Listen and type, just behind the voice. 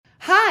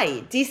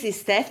Hi, this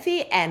is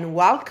Steffy and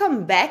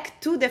welcome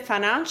back to the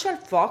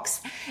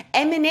FinancialFox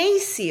AMA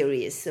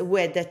Series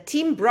with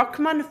Tim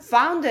Bruckmann,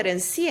 founder and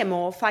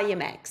CMO of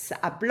IAMX,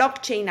 a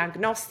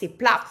blockchain-agnostic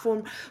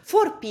platform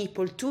for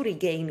people to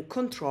regain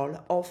control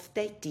of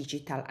their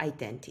digital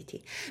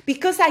identity.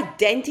 Because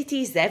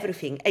identity is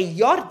everything and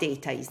your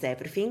data is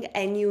everything,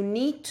 and you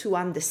need to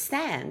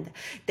understand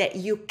that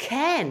you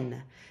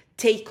can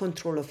take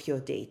control of your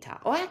data,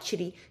 or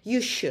actually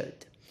you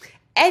should.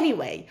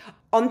 Anyway,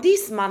 on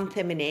this month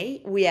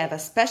M&A, we have a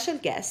special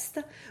guest,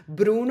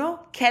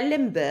 Bruno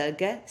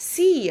Kellenberger,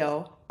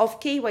 CEO of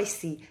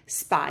KYC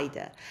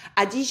Spider,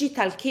 a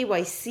digital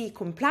KYC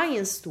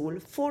compliance tool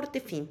for the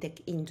fintech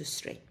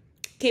industry.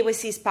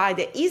 KYC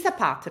Spider is a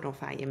partner of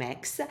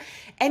IAMX,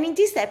 and in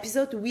this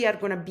episode, we are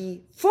going to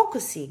be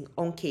focusing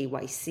on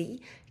KYC,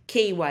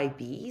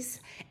 KYBs,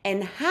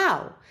 and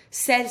how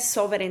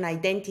self-sovereign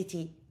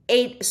identity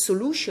a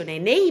solution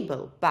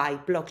enabled by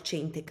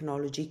blockchain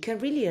technology can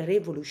really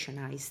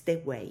revolutionize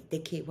the way the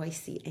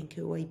KYC and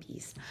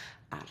KYBs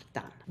are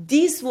done.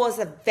 This was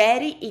a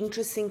very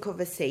interesting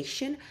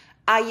conversation.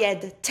 I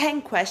had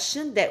 10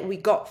 questions that we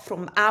got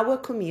from our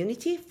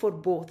community for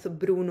both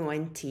Bruno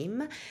and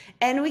Tim,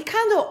 and we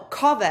kind of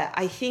cover,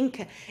 I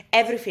think,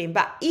 everything.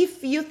 But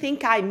if you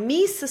think I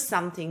missed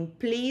something,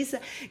 please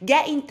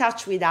get in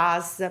touch with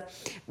us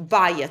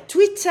via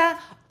Twitter,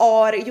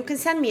 or you can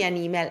send me an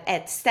email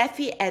at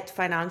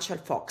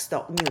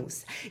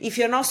steffi@financialfox.news. If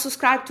you're not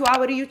subscribed to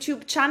our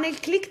YouTube channel,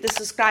 click the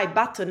subscribe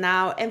button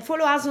now and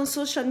follow us on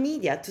social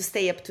media to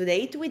stay up to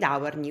date with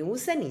our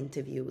news and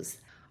interviews.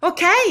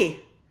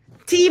 Okay,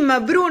 Tim,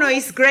 Bruno,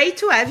 it's great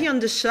to have you on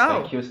the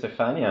show. Thank you,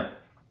 Stefania.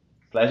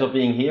 Pleasure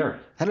being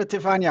here. Hello,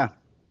 Stefania.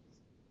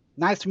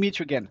 Nice to meet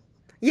you again.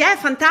 Yeah,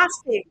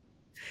 fantastic.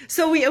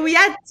 So we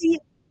had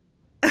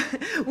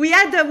we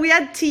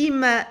had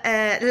Tim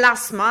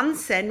last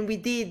month, and we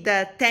did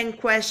 10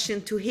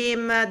 questions to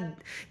him,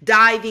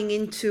 diving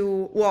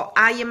into what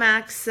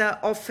IAMX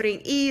offering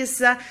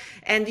is,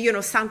 and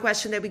some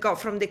questions that we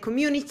got from the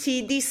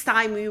community. This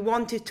time we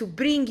wanted to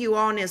bring you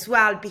on as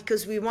well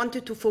because we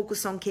wanted to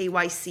focus on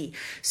KYC.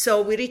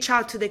 So we reached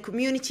out to the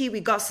community.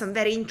 We got some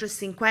very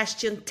interesting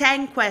questions,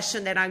 10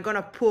 questions that I'm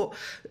gonna put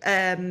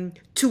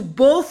to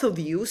both of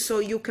you, so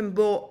you can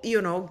both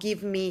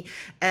give me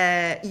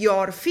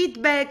your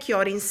feedback,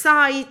 your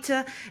insight,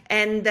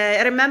 and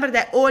remember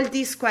that all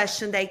these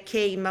questions, they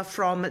came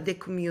from the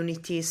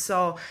community,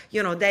 so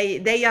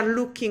they are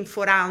looking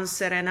for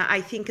answer, and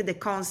I think the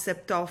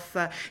concept of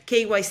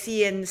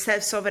KYC and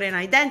self-sovereign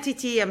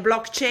identity and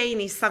blockchain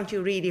is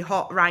something really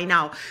hot right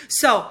now.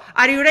 So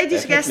are you ready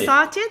to get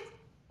started?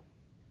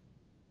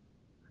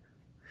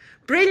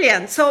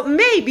 Brilliant. So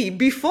maybe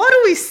before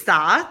we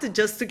start,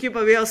 just to keep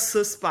a bit of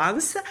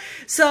suspense,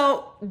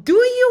 so do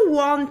you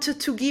want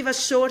to give a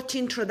short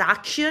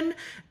introduction,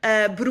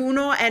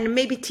 Bruno, and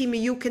maybe Tim,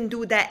 you can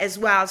do that as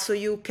well, so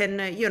you can,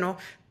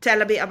 tell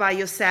a bit about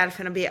yourself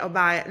and a bit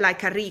about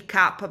like a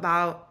recap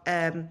about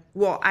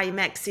what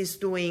IAMX is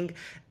doing,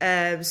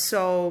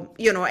 so,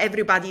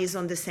 everybody is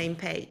on the same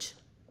page.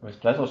 With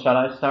pleasure. Shall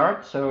I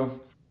start? So.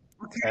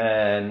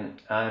 Okay.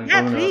 I'm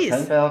Bruno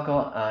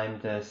Kellenberger. I'm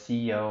the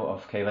CEO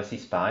of KYC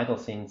Spider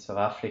since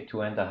roughly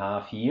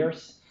 2.5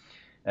 years.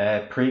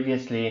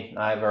 Previously,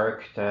 I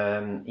worked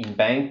in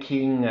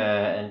banking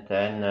and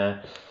then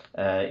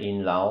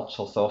in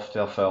larger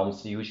software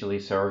firms, usually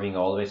serving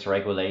always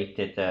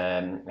regulated,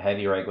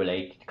 heavy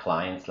regulated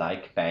clients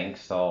like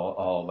banks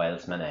or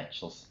wealth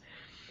managers.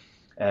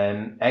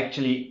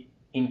 Actually,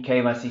 in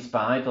KYC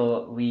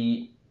Spider,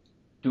 we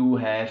do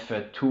have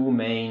two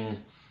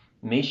main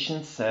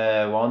missions.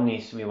 One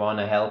is we want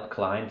to help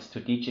clients to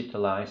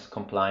digitalize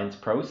compliance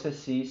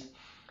processes,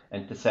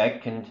 and the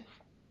second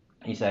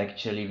is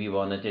actually we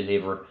want to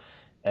deliver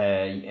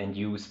and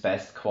use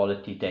best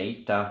quality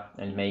data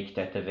and make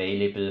that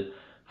available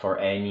for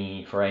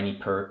any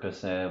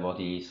purpose what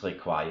is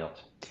required.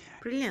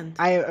 Brilliant.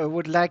 I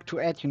would like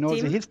to add,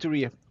 the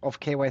history of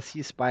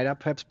KYC Spider.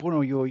 Perhaps Bruno,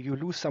 you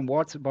lose some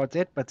words about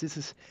that, but this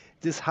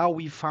is how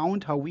we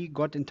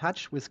got in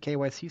touch with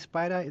KYC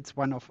Spider. It's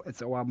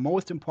our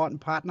most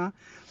important partner,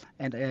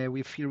 and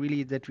we feel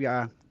really that we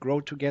are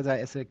grow together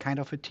as a kind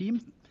of a team.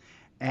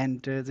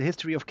 And the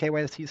history of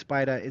KYC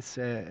Spider is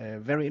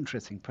very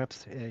interesting.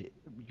 Perhaps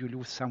you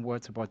lose some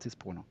words about this,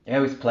 Bruno. Yeah,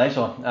 with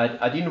pleasure.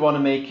 I didn't want to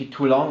make it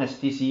too long, as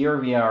this year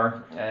we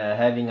are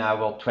having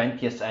our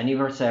 20th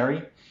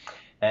anniversary.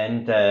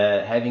 And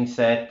having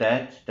said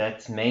that,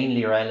 that's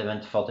mainly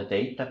relevant for the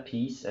data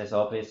piece, as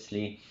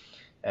obviously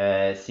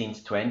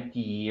since 20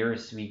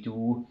 years we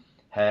do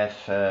have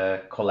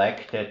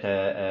collected,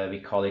 we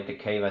call it the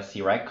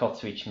KYC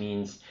records, which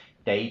means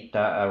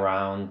data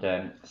around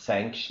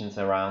sanctions,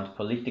 around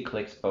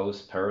politically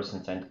exposed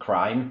persons and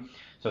crime.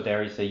 So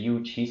there is a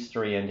huge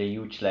history and a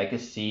huge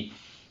legacy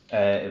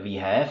we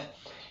have.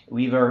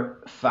 We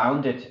were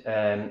founded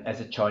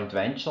as a joint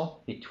venture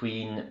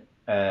between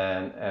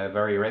a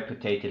very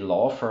reputed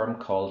law firm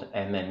called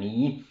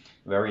MME,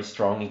 very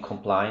strong in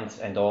compliance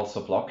and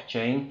also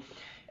blockchain,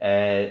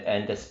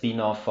 and a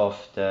spin-off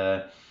of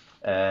the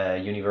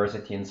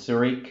University in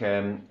Zurich,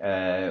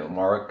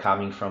 more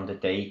coming from the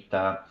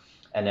data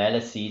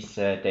analysis,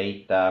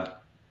 data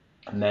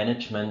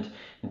management.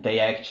 And they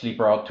actually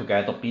brought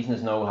together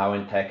business know-how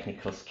and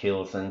technical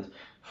skills. And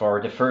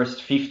for the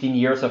first 15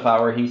 years of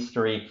our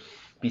history,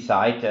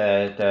 beside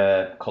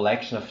the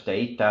collection of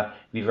data,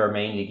 we were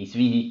mainly this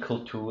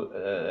vehicle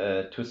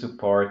to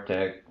support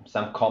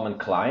some common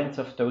clients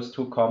of those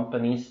two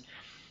companies.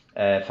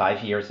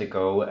 5 years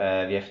ago,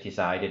 we have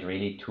decided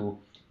really to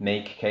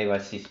make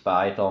KYC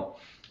Spider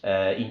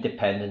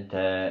independent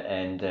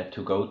and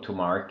to go to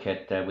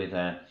market with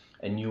a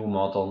new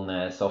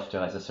modern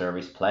software as a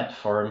service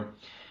platform.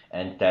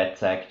 And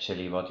that's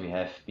actually what we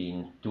have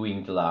been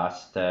doing the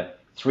last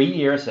 3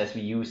 years, as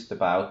we used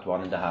about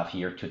 1.5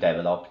 years to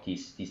develop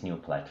this new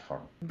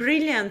platform.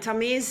 Brilliant,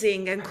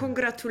 amazing, and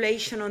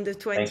congratulations on the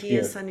 20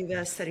 years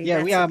anniversary.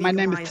 Yeah, my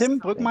name is Tim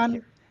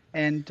Bruckmann,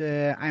 and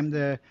I'm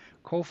the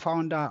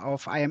co-founder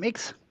of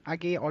IAMX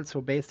AG, also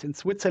based in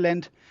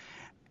Switzerland.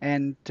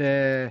 And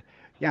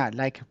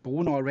like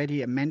Bruno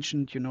already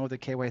mentioned, the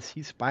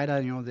KYC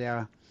Spider, they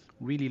are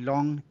really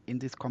long in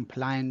this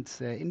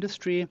compliance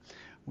industry.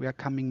 We are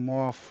coming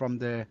more from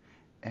the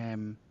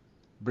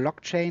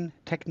blockchain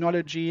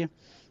technology.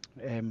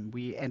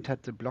 We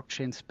entered the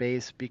blockchain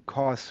space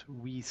because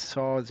we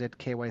saw that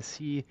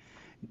KYC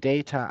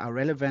data are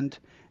relevant,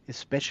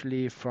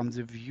 especially from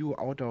the view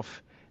out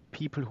of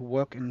people who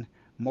work in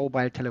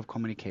mobile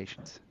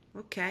telecommunications.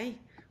 Okay.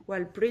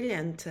 Well,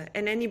 brilliant.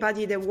 And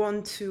anybody that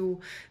want to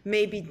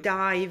maybe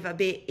dive a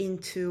bit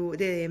into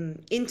the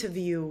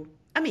interview,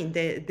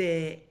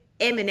 the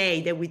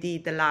M&A that we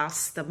did the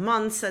last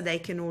months, they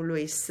can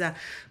always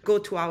go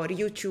to our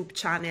YouTube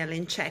channel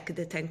and check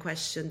the 10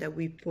 questions that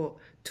we put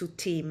to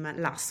Tim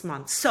last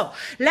month. So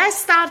let's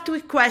start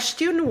with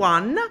question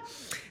 1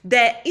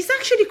 that is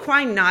actually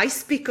quite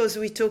nice because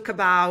we talk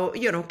about,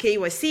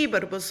 KYC,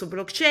 but also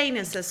blockchain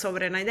and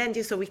self-sovereign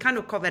identity. So we kind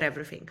of cover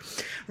everything.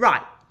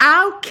 Right.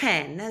 How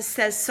can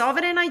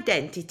self-sovereign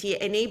identity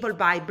enabled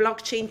by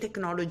blockchain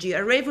technology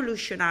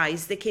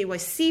revolutionize the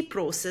KYC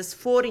process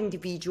for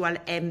individuals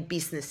and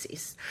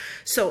businesses?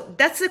 So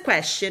that's the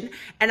question.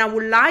 And I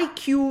would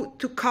like you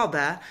to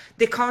cover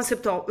the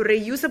concept of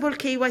reusable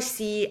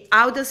KYC,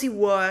 how does it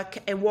work,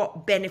 and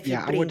what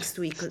benefit brings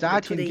to the ecosystem.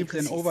 Start and give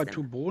then over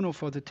to Bruno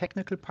for the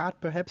technical part,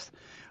 perhaps,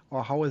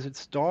 or how is it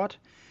stored?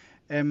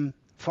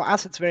 For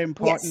us, it's very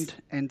important,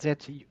 and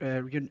that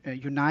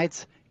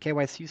unites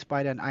KYC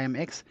Spider and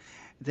IAMX,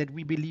 that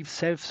we believe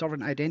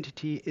self-sovereign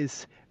identity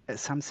is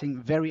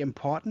something very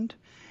important,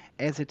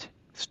 as it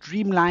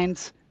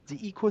streamlines the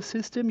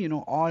ecosystem,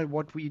 all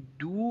what we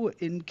do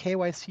in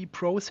KYC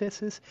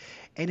processes,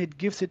 and it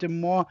gives it a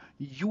more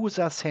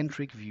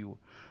user-centric view.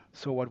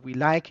 So what we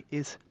like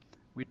is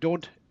we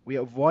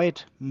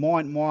avoid more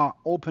and more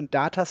open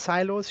data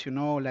silos,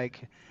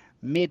 like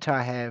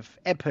Meta have,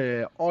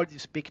 Apple, all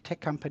these big tech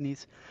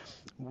companies.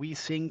 We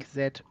think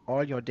that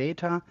all your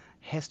data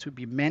has to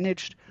be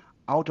managed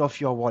out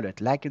of your wallet,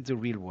 like in the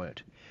real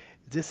world.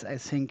 This, I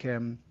think,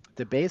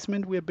 the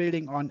basement we're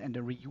building on, and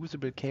the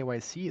reusable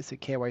KYC is a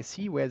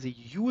KYC where the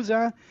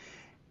user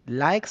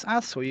likes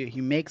us, so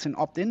he makes an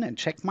opt-in and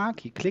check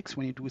mark. He clicks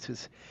when he does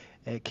his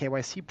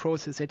KYC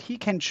process that he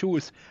can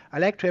choose. I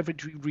like to have it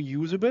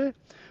reusable,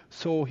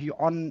 so he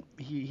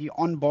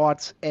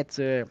onboards at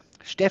the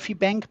Steffy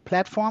Bank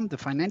platform, the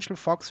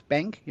FinancialFox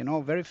Bank,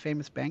 very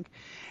famous bank.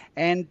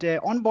 And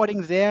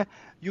onboarding there,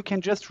 you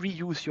can just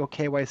reuse your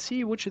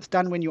KYC, which is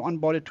done when you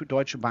onboard it to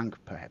Deutsche Bank,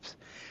 perhaps.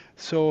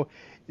 So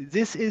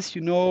this is,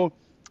 for me,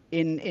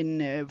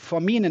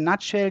 in a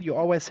nutshell, you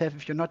always have,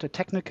 if you're not a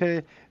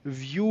technical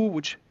view,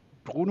 which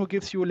Bruno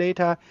gives you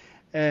later,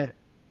 2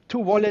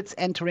 wallets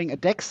entering a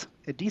DEX,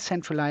 a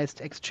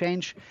decentralized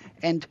exchange,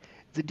 and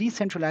the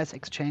decentralized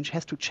exchange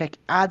has to check,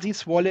 are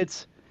these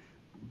wallets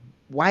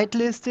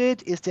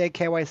whitelisted? Is there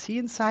KYC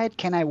inside?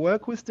 Can I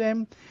work with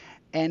them?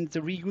 And the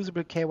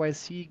reusable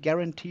KYC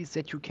guarantees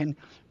that you can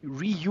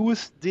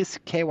reuse these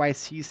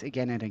KYCs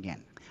again and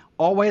again.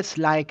 Always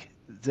like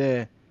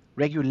the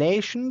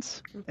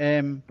regulations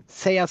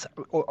say us,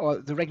 or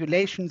the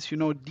regulations,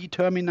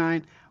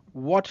 determine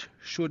what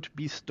should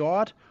be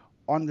stored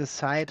on the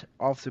side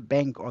of the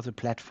bank or the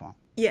platform.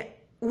 Yeah,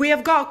 we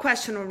have got a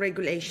question on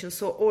regulation,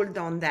 so hold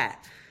on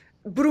that.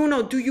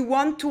 Bruno, do you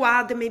want to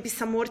add maybe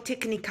some more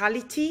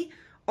technicality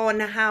on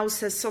how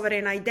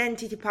sovereign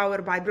identity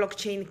powered by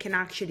blockchain can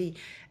actually,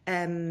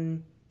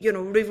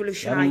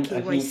 revolutionize KYC?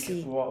 I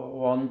think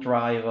one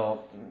driver,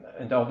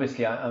 and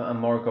obviously I'm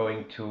more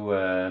going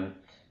to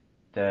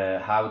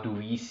how do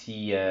we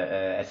see,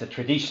 as a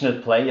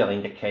traditional player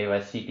in the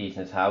KYC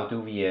business, how do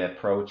we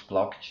approach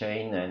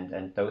blockchain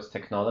and those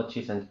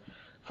technologies? And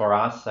for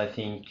us, I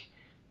think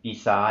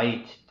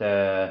beside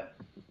the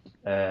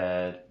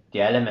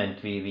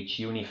element which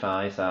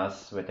unifies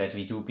us, that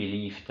we do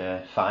believe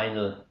the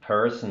final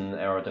person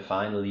or the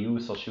final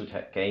user should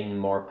gain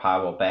more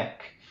power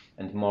back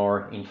and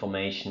more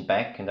information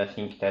back. And I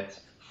think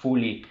that's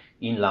fully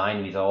in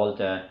line with all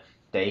the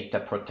data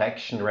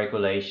protection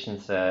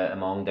regulations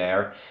among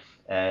there.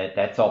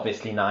 That's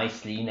obviously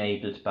nicely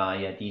enabled by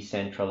a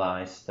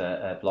decentralized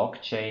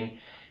blockchain.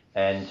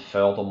 And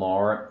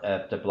furthermore,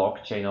 the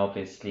blockchain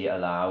obviously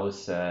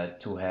allows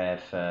to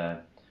have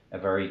a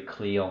very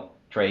clear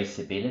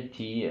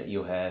traceability.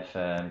 You have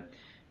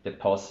the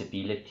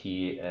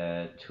possibility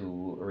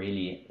to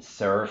really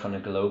serve on a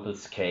global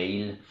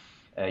scale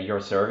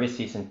your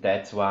services, and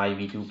that's why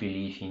we do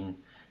believe in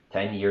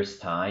 10 years'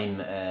 time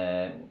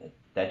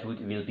that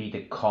will be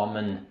the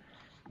common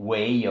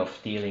way of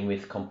dealing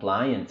with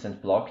compliance,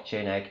 and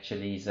blockchain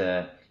actually is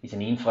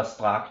an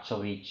infrastructure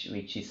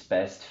which is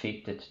best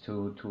fitted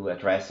to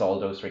address all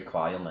those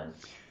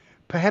requirements.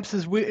 Perhaps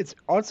it's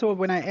also,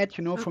 when I add,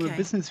 from a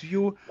business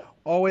view,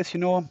 always,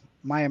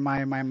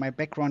 my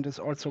background is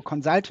also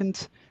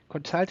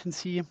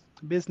consultancy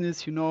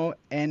business,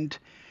 and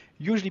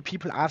usually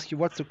people ask you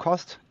what's the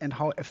cost and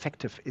how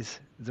effective is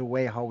the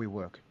way how we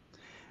work.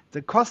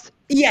 The cost.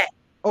 Yeah.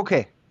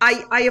 Okay.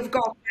 I have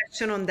got a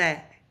question on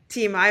that,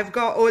 Tim. I've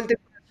got all the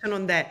question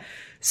on that.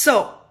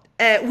 So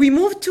we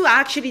move to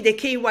actually the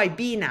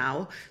KYB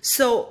now.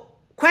 So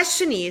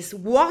question is,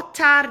 what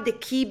are the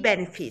key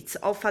benefits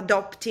of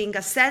adopting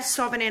a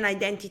self-sovereign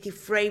identity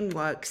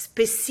framework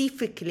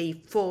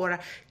specifically for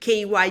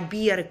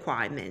KYB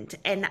requirement,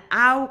 and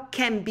how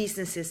can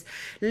businesses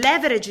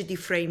leverage the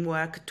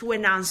framework to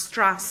enhance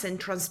trust and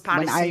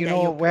transparency in their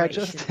operation? Where I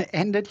just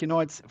ended,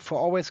 it's for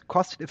always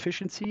cost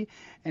efficiency,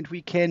 and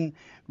we can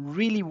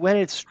really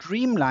well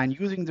streamline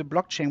using the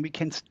blockchain. We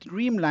can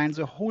streamline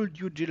the whole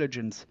due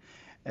diligence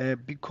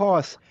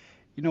because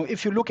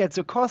if you look at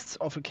the costs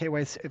of a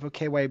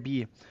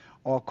KYB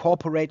or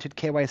corporated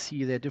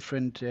KYC, there are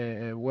different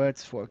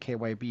words for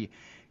KYB.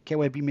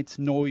 KYB means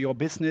know your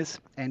business,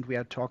 and we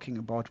are talking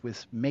about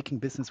with making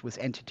business with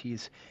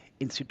entities,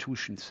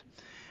 institutions,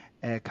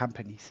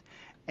 companies.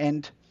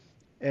 And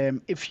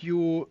if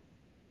you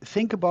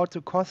think about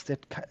the cost,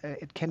 that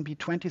it can be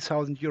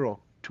 20,000 euro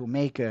to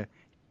make a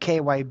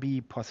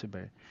KYB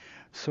possible.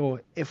 So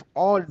if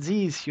all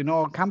these,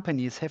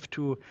 companies have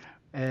to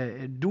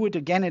do it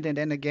again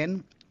and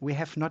again, we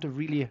have not a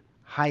really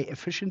high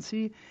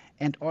efficiency,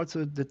 and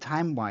also the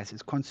time-wise,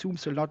 it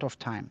consumes a lot of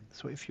time.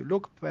 So if you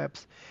look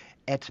perhaps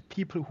at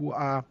people who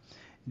are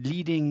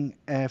leading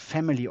a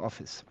family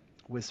office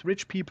with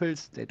rich people,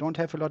 they don't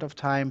have a lot of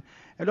time.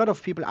 A lot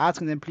of people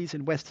asking them, please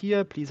invest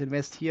here, please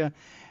invest here.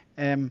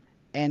 And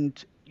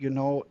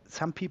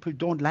some people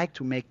don't like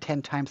to make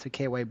 10 times the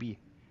KYB.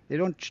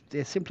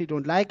 They simply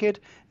don't like it.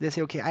 They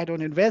say, okay, I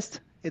don't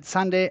invest. It's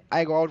Sunday,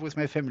 I go out with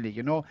my family.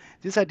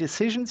 These are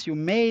decisions you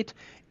made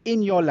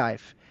in your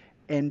life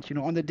and,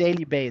 on a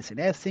daily basis.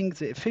 And I think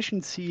the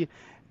efficiency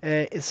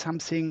is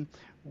something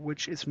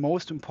which is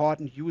most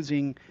important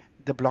using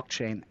the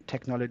blockchain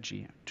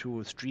technology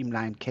to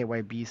streamline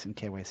KYBs and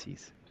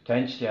KYCs.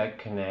 Potentially, I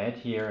can add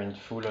here, and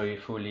fully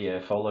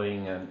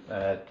following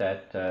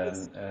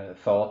that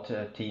thought,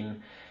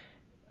 Tim.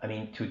 I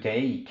mean,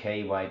 today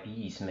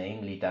KYB is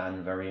mainly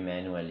done very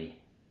manually,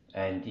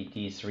 and it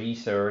is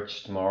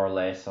researched more or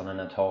less on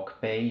an ad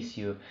hoc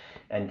basis.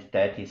 And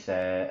that is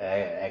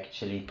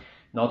actually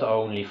not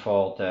only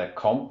for the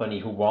company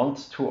who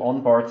wants to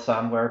onboard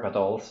somewhere, but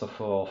also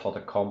for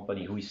the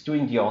company who is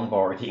doing the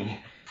onboarding,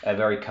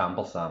 very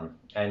cumbersome.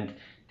 And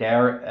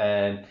there,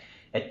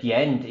 at the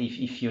end,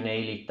 if you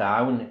nail it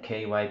down,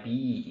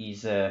 KYB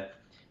is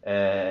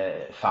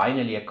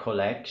finally a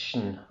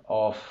collection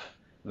of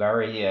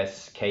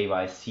various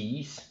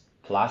KYCs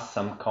plus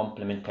some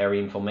complementary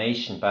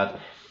information. But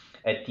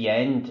at the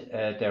end,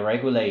 the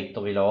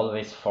regulator will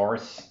always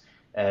force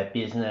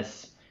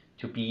business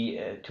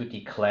to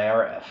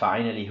declare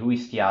finally who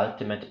is the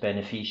ultimate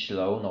beneficial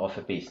owner of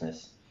a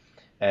business.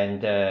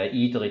 And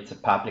either it's a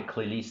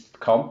publicly listed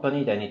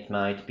company, then it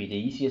might be the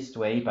easiest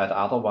way, but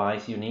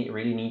otherwise you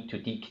really need to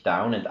dig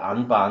down and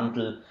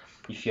unbundle.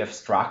 If you have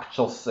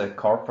structures,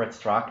 corporate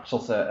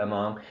structures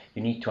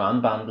you need to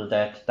unbundle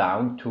that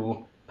down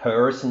to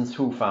persons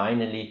who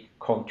finally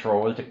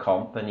control the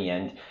company.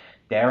 And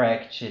there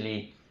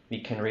actually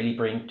we can really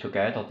bring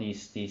together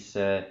this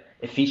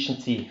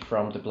efficiency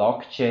from the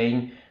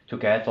blockchain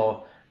together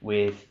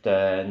with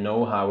the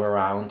know-how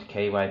around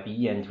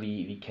KYB, and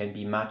we can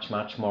be much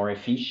more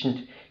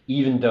efficient,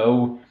 even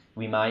though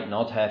we might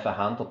not have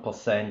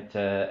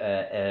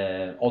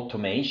 100%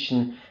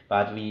 automation,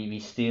 but we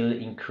still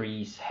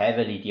increase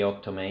heavily the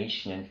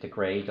automation and the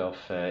grade of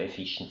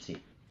efficiency.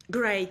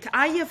 Great.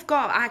 I have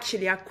got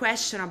actually a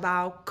question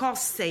about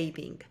cost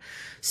saving.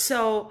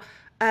 So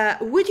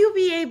would you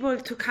be able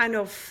to kind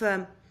of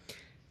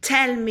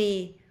tell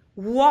me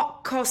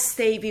what cost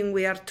saving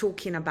we are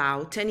talking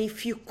about, and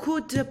if you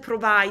could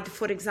provide,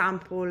 for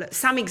example,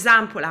 some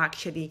example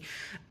actually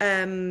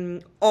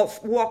of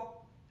what,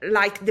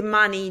 like the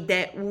money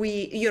that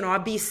a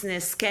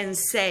business can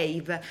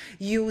save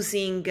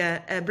using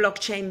a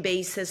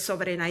blockchain-based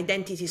sovereign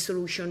identity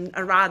solution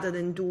rather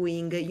than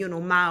doing,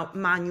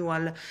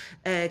 manual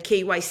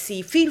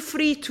KYC. Feel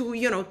free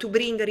to, to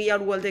bring a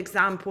real-world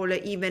example,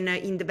 even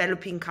in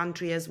developing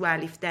country as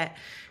well, if that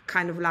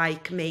kind of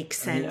like makes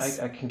sense.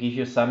 I can give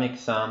you some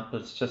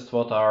examples, just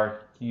what are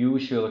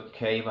usual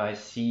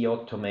KYC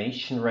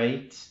automation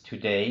rates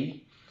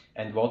today,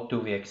 and what do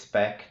we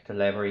expect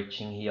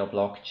leveraging here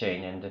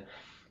blockchain? And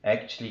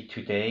actually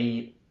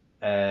today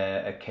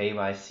a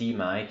KYC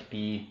might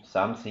be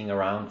something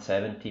around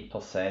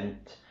 70%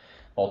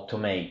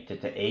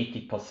 automated,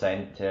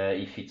 80%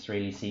 if it's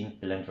really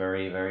simple and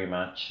very, very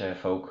much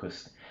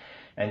focused.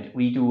 And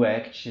we do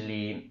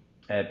actually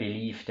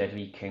believe that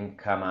we can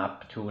come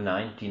up to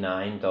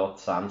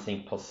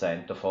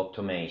 99.something% of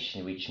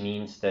automation, which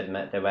means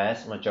that the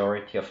vast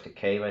majority of the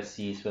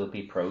KYCs will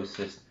be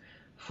processed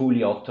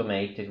fully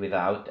automated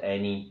without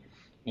any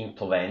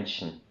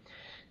intervention.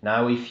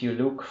 Now, if you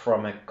look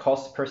from a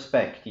cost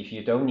perspective,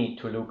 you don't need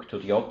to look to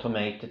the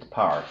automated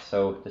part.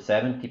 So the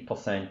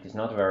 70% is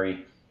not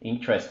very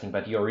interesting,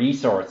 but your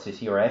resources,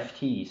 your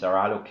FTEs are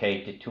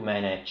allocated to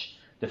manage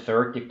the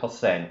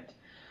 30%.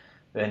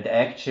 And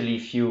actually,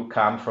 if you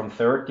come from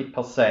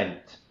 30%,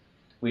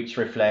 which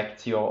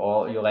reflects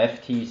your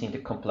FTEs in the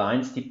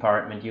compliance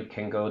department, you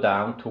can go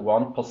down to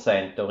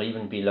 1% or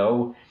even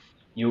below.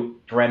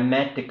 You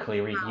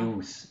dramatically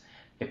reduce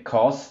the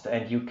cost,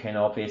 and you can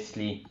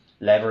obviously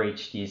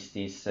leverage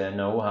this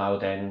know-how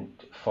then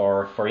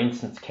for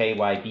instance,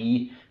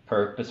 KYB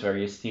purpose, where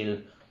you still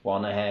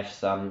want to have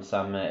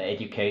some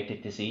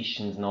educated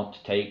decisions not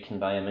taken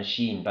by a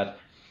machine. But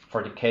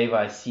for the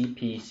KYC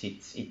piece,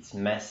 it's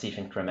massive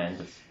and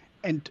tremendous.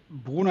 And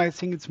Bruno, I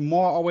think it's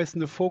more always in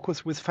the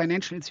focus with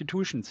financial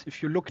institutions.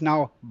 If you look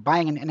now,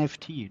 buying an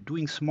NFT,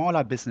 doing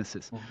smaller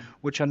businesses,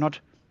 which are not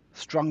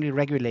strongly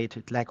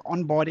regulated, like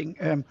onboarding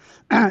a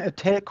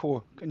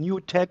new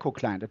telco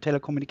client, a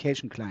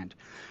telecommunication client,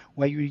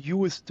 where you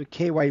use the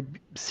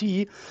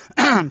KYC,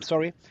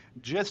 sorry,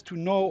 just to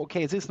know,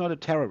 okay, this is not a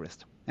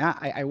terrorist. Yeah,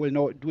 I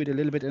will do it a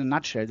little bit in a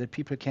nutshell that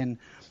people can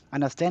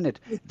understand it.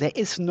 There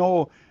is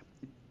no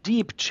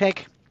deep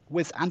check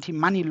with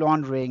anti-money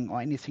laundering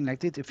or anything like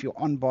this if you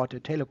onboard a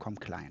telecom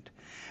client.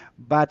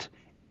 But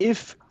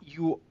if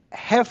you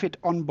have it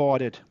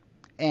onboarded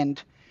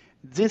and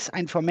this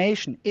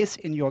information is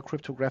in your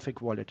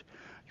cryptographic wallet,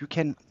 you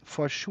can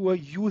for sure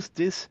use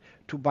this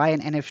to buy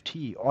an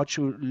NFT or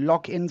to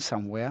log in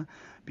somewhere,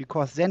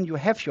 because then you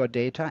have your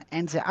data,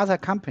 and the other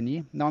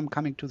company, now I'm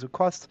coming to the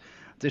cost,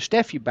 the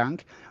Steffy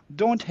bank,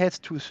 don't have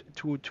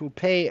to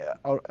pay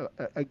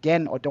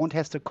again, or don't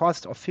have the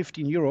cost of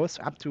 15 euros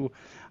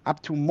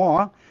up to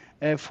more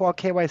for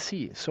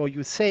KYC. So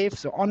you save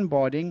the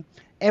onboarding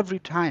every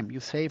time.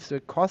 You save the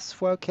costs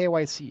for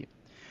KYC.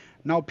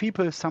 Now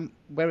people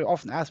very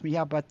often ask me,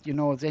 yeah, but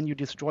then you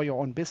destroy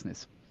your own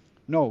business.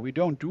 No, we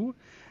don't do,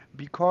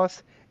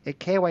 because a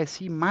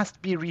KYC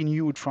must be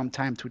renewed from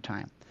time to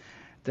time.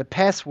 The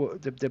pass, or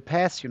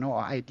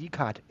ID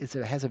card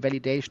has a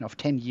validation of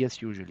 10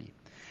 years usually.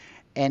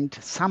 And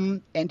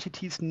some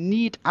entities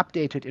need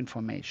updated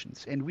information.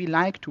 And we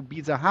like to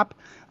be the hub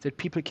that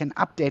people can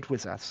update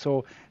with us,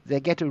 so they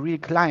get a real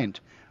client.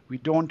 We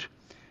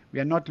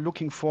are not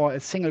looking for a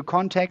single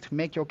contact,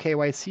 make your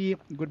KYC,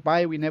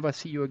 goodbye, we never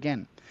see you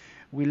again.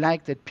 We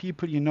like that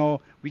people,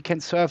 we can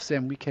serve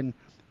them, we can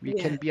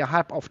be a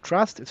hub of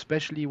trust,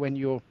 especially when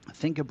you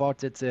think about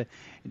that the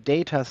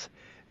data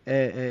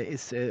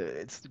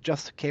it's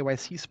just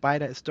KYC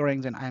Spider is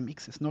storing, then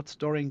IAMX is not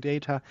storing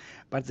data,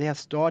 but they are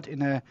stored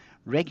in a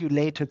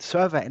regulated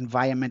server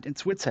environment in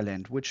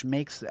Switzerland, which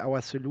makes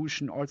our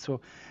solution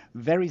also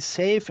very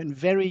safe and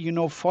very,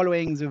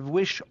 following the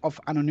wish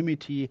of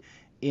anonymity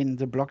in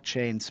the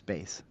blockchain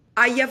space.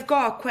 I have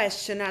got a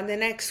question, and the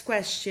next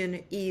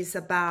question is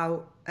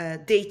about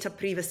data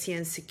privacy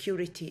and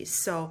security.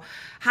 So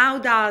how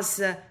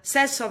does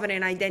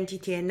self-sovereign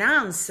identity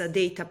enhance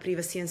data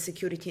privacy and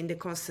security in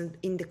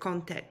the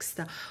context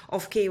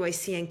of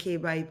KYC and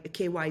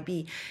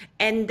KYB?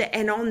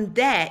 And on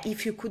that,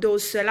 if you could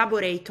also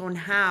elaborate on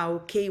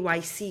how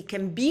KYC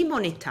can be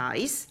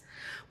monetized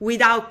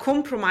without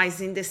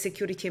compromising the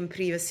security and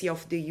privacy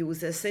of the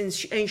users,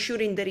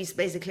 ensuring there is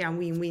basically a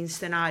win-win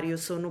scenario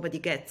so nobody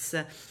gets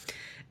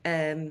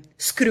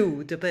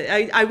screwed. But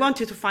I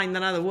wanted to find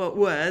another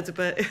word,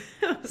 but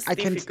I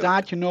can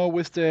start,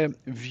 with the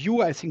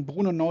view. I think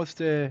Bruno knows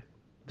the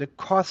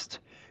cost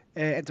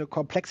and the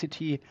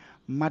complexity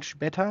much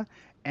better,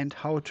 and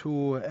how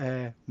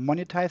to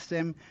monetize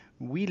them.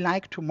 We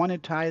like to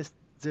monetize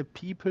the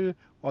people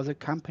or the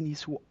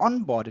companies who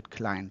onboarded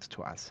clients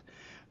to us.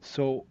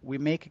 So we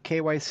make a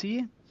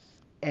KYC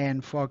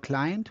and for a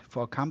client,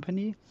 for a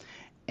company,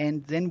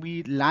 and then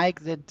we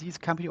like that these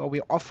company, or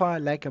we offer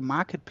like a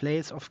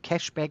marketplace of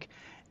cashback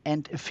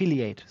and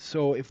affiliate.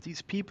 So if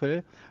these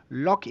people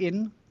log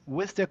in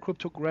with their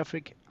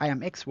cryptographic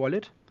IAMX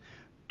wallet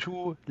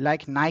to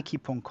like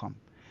Nike.com,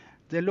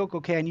 they look,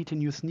 okay, I need a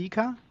new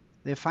sneaker.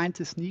 They find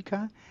the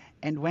sneaker,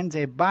 and when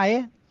they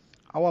buy,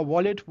 our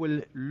wallet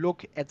will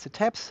look at the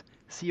tabs,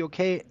 see,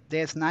 okay,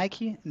 there's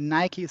Nike.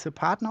 Nike is a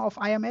partner of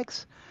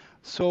IAMX.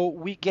 So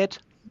we get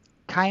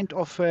kind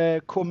of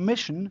a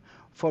commission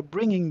for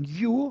bringing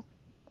you,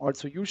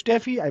 also you,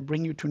 Steffi, I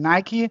bring you to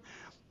Nike.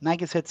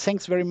 Nike said,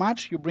 thanks very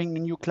much. You bring a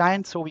new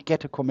client, so we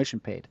get a commission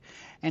paid.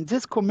 And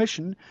this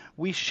commission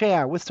we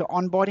share with the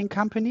onboarding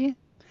company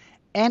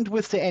and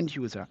with the end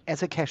user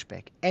as a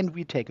cashback, and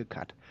we take a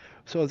cut.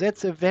 So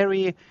that's a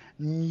very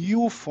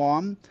new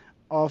form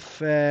of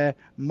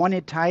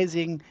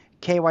monetizing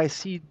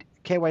KYC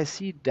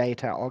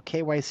data or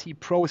KYC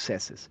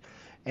processes.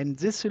 And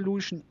this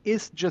solution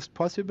is just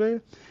possible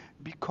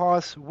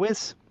because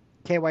with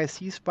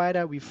KYC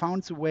Spider, we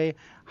found the way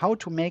how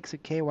to make the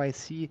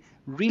KYC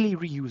really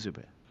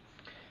reusable.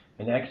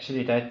 And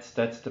actually, that's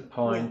the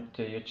point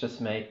you just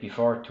made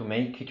before. To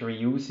make it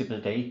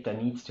reusable, data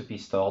needs to be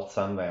stored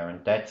somewhere,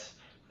 and that's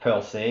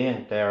per se.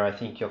 And there, I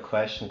think your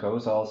question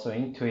goes also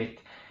into it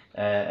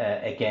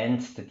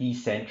against the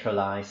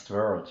decentralized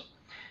world.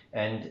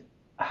 And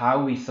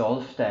how we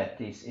solve that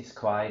is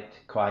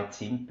quite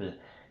simple.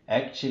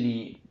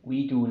 Actually,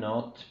 we do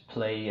not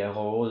play a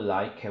role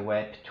like a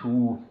Web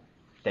 2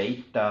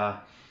 data,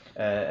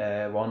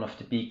 one of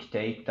the big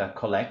data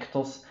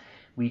collectors.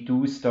 We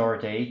do store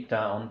data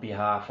on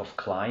behalf of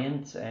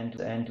clients,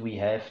 and we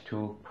have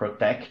to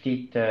protect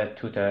it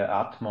to the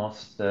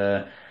utmost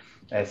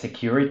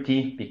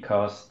security,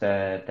 because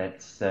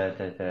that's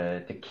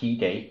the key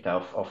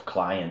data of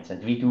clients.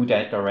 And we do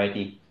that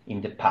already in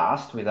the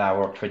past with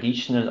our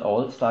traditional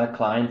old-style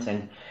clients,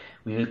 and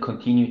we will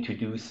continue to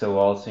do so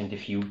also in the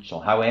future.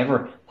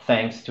 However,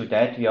 thanks to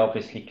that, we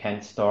obviously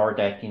can store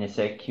that in a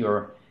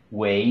secure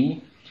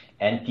way.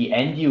 And the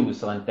end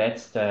user, and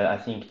that's I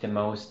think the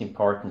most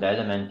important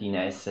element in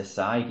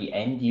SSI, the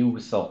end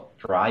user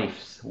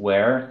drives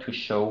where to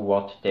show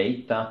what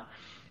data,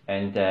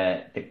 and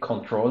the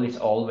control is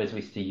always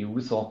with the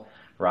user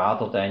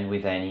rather than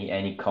with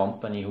any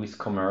company who is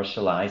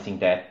commercializing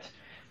that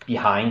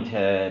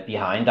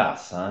behind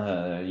us,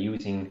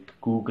 using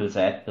Google's,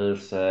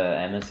 Apple's,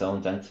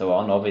 Amazon's, and so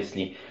on.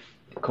 Obviously,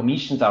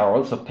 commissions are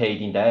also paid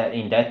in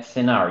that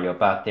scenario,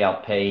 but they are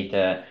paid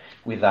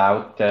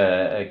without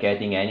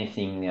getting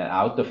anything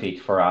out of it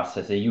for us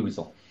as a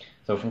user.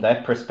 So from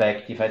that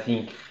perspective, I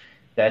think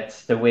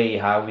that's the way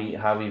how we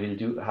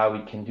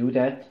can do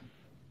that.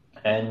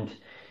 And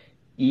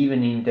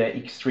even in the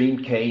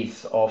extreme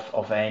case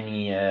of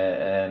any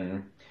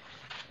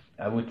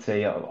I would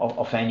say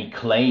of any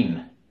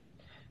claim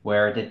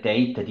where the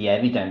data, the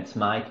evidence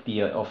might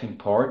be of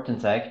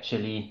importance,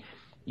 actually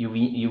you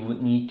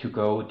would need to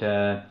go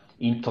the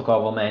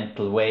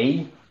intergovernmental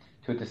way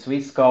to the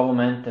Swiss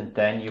government, and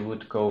then you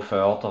would go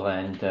further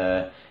and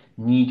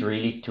need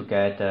really to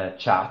get a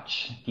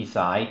judge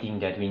deciding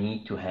that we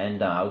need to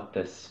hand out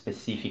a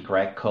specific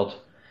record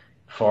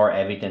for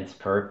evidence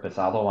purpose.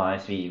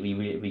 Otherwise,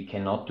 we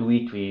cannot do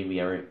it. We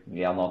are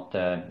not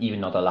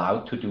even not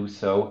allowed to do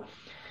so,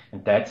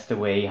 and that's the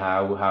way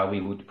how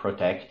we would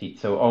protect it.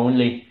 So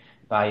only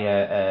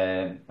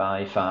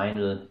by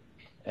final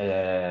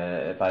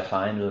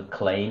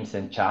claims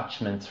and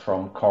judgments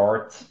from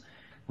courts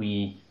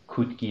we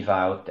could give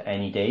out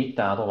any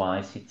data.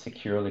 Otherwise, it's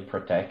securely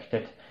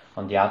protected.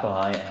 On the other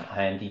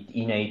hand, it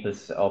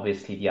enables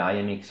obviously the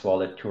IAMX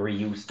wallet to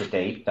reuse the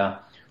data,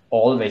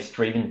 always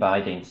driven by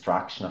the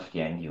instruction of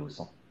the end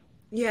user.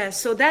 Yeah,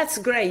 so that's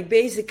great.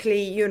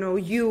 Basically,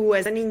 you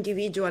as an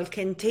individual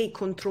can take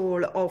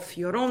control of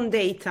your own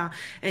data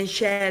and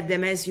share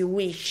them as you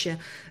wish,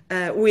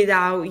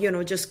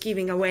 without, just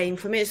giving away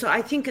information. So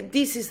I think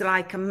this is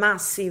like a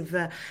massive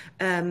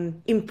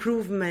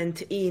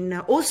improvement in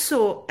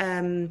also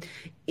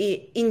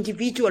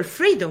individual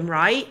freedom,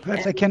 right?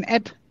 Perhaps I can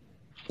add.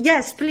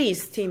 Yes,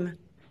 please, Tim.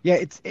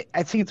 Yeah,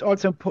 I think it's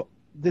also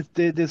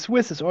the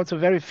Swiss is also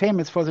very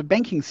famous for the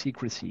banking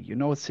secrecy,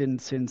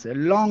 since a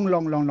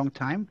long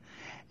time.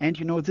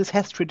 And, this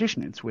has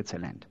tradition in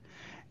Switzerland.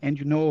 And,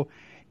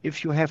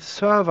 if you have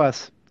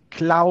servers,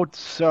 cloud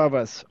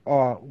servers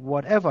or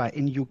whatever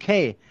in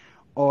UK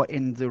or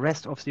in the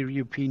rest of the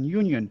European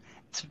Union,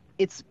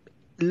 it's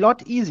a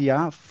lot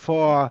easier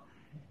for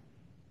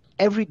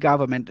every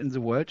government in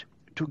the world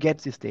to get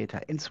this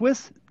data. In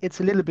Swiss, it's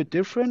a little bit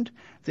different.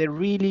 They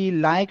really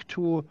like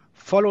to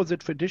follow the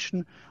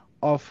tradition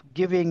of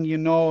giving,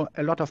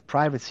 a lot of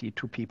privacy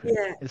to people,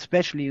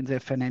 especially in the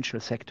financial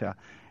sector.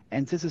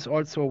 And this is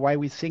also why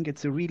we think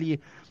it's a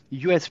really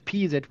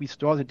USP that we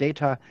store the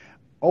data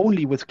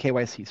only with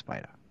KYC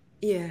Spider.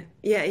 Yeah.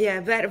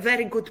 Very,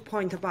 very good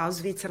point about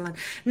Switzerland.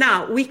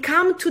 Now we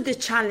come to the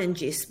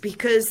challenges,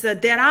 because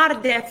there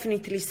are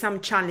definitely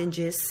some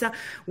challenges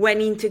when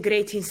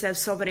integrating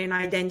self-sovereign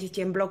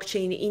identity and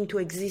blockchain into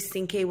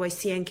existing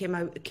KYC and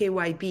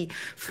KYB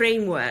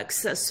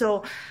frameworks.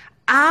 So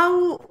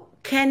how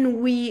can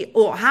we,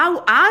 or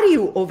how are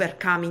you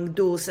overcoming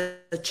those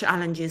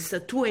challenges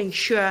to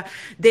ensure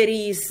there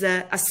is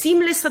a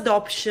seamless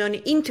adoption,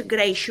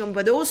 integration,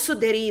 but also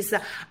there is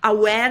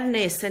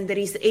awareness and there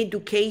is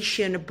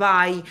education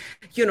by,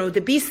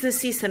 the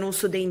businesses and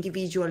also the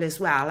individual as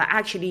well,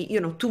 actually,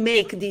 to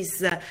make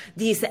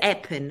this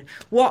happen?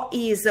 What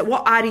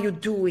are you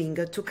doing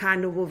to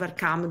kind of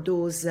overcome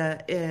those,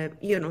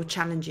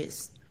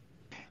 challenges?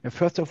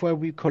 First of all,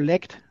 we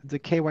collect the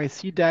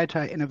KYC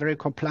data in a very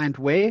compliant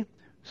way.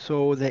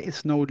 So there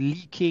is no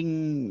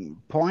leaking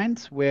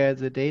points where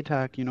the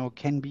data,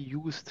 can be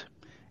used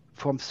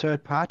from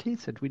third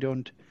parties, that we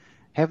don't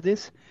have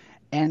this.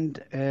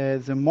 And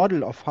the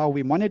model of how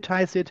we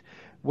monetize it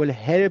will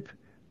help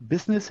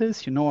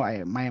businesses.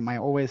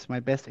 My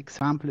best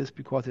example is,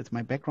 because it's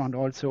my background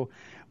also,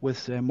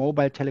 with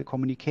mobile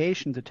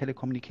telecommunication. The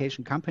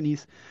telecommunication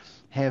companies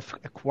have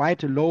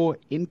quite a low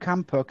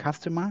income per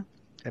customer,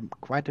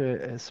 quite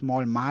a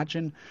small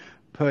margin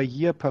per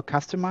year per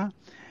customer,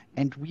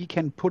 and we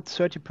can put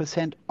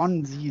 30%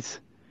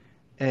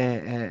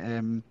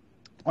 uh,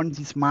 on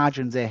these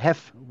margins they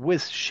have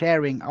with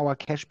sharing our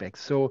cashback.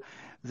 So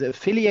the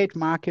affiliate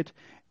market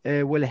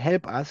will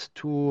help us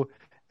to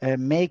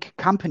make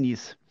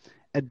companies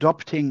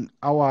adopting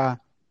our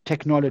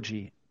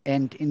technology.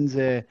 And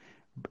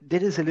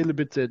that is a little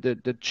bit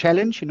the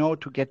challenge,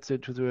 to get to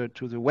the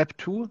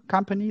Web2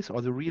 companies,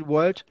 or the real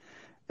world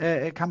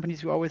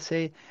companies. You always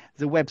say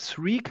the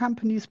Web3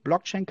 companies,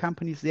 blockchain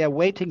companies, they are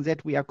waiting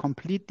that we are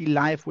completely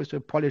live with a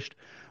polished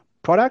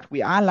product.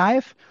 We are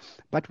live,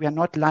 but we are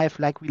not live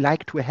like we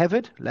like to have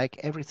it, like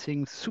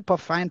everything super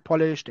fine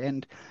polished.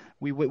 And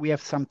we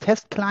have some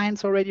test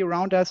clients already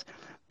around us,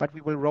 but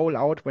we will roll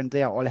out when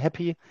they are all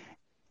happy.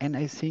 And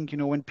I think,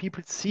 when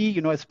people see,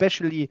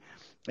 especially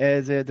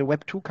the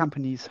Web2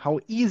 companies, how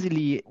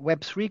easily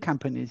Web3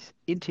 companies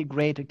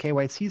integrate a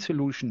KYC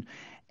solution,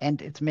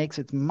 and it makes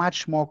it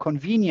much more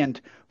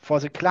convenient for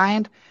the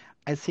client.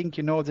 I think,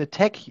 the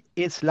tech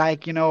is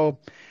like,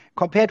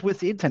 compared with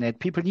the internet,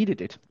 people needed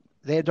it.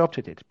 They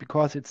adopted it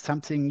because it's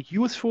something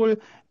useful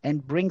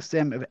and brings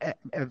them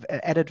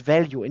a added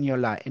value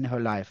in her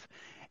life.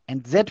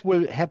 And that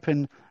will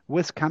happen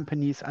with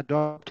companies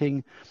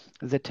adopting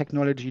the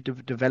technology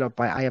developed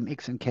by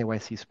IAMX and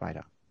KYC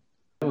Spider.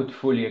 I would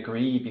fully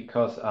agree,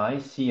 because I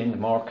see, and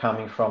more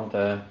coming from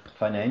the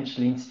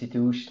financial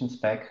institutions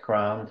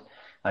background,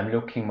 I'm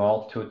looking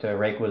more to the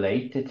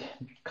regulated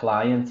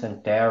clients,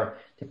 and there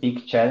the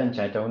big challenge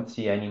I don't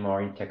see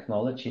anymore in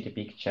technology. The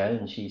big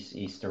challenge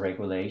is the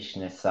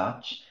regulation as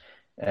such,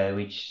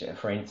 which,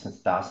 for instance,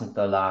 doesn't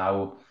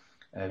allow,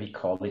 we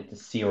call it the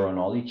zero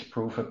knowledge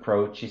proof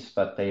approaches,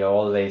 but they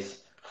always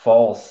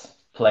force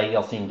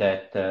players in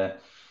that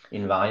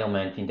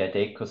environment, in that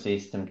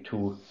ecosystem,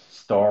 to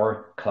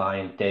store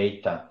client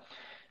data.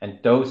 And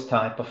those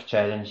type of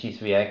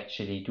challenges, we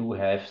actually do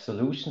have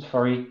solutions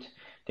for it.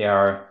 They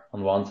are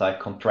on one side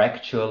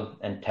contractual,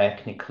 and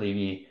technically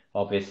we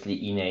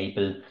obviously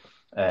enable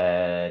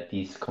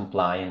this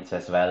compliance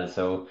as well.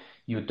 So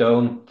you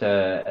don't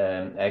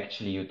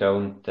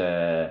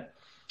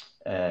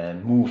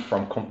move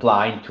from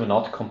compliant to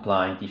not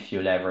compliant if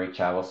you leverage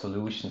our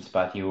solutions,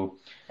 but you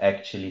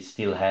actually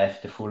still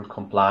have the full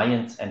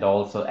compliance and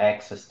also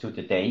access to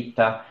the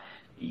data,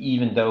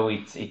 even though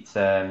it's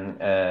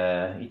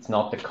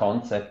not the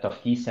concept of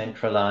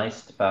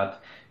decentralized,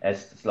 but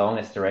as long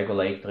as the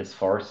regulator is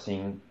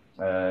forcing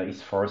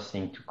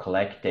to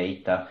collect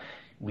data,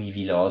 we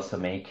will also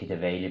make it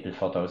available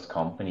for those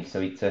companies.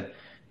 So it's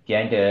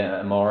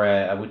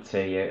I would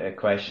say, a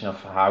question of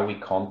how we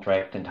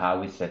contract and how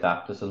we set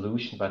up the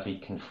solution, but we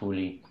can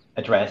fully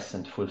address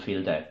and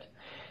fulfill that.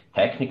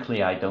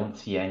 Technically, I don't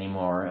see any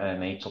more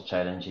major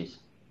challenges.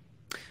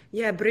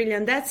 Yeah,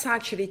 brilliant. That's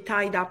actually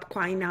tied up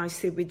quite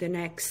nicely with the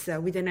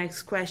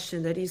next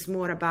question, that is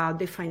more about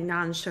the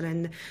financial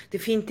and the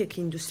fintech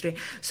industry.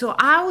 So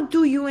how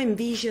do you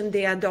envision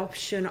the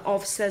adoption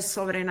of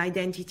self-sovereign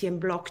identity and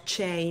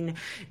blockchain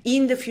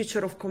in the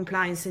future of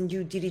compliance and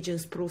due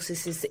diligence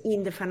processes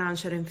in the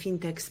financial and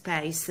fintech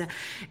space?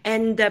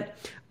 And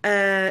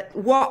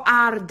what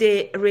are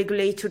the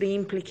regulatory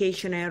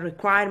implications and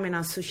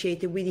requirements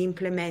associated with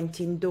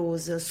implementing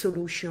those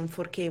solutions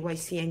for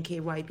KYC and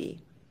KYB?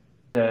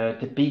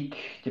 The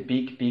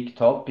big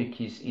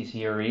topic is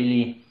here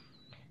really,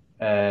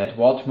 at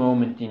what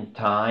moment in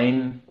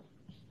time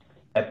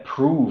a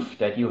proof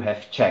that you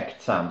have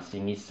checked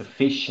something is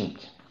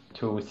sufficient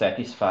to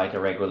satisfy the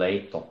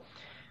regulator.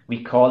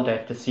 We call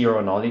that the zero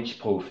knowledge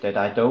proof, that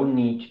I don't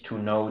need to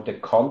know the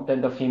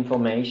content of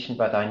information,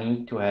 but I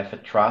need to have a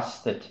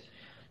trusted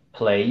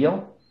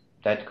player.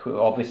 That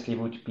obviously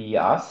would be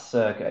us,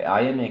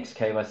 IAMX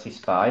KYC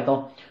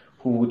Spider,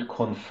 who would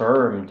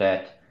confirm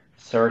that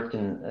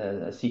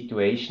certain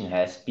situation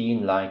has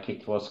been like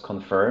it was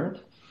confirmed,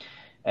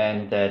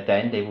 and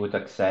then they would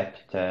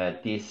accept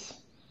this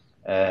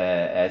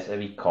as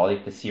we call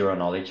it, the zero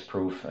knowledge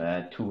proof,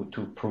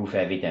 to prove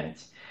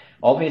evidence.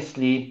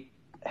 Obviously,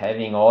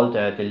 having all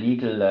the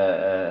legal,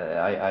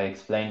 I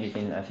explained it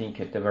in, I think,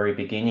 at the very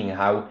beginning,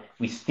 how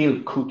we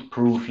still could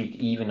prove it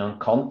even on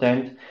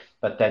content,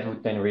 but that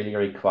would then really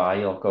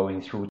require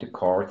going through the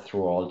court,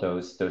 through all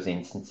those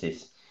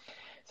instances.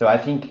 So I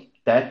think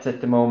that's at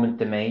the moment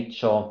the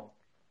major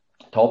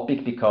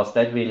topic, because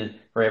that will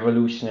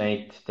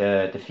revolutionize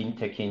the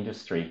fintech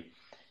industry.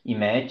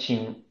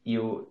 Imagine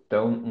you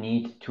don't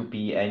need to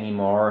be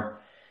anymore.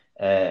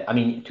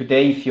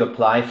 Today, if you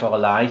apply for a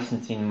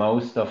license in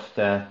most of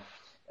the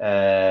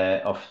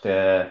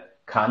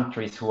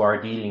countries who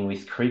are dealing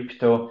with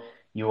crypto,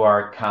 you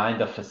are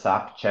kind of a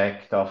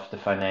subject of the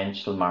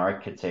financial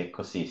markets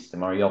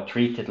ecosystem, or you're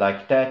treated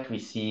like that. We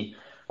see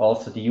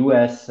also the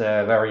US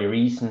very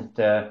recent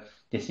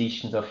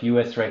decisions of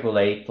US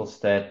regulators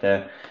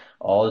that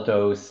all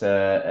those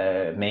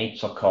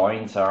major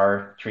coins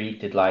are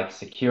treated like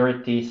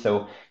security.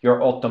 So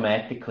you're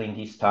automatically in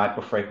this type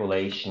of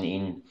regulation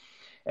in.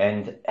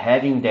 And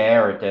having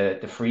there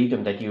the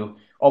freedom that you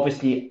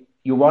obviously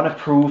you want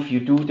to prove, you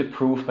do the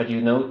proof, but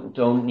you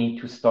don't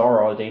need to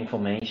store all the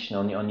information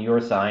on your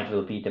side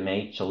will be the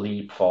major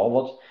leap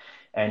forward.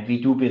 And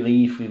we do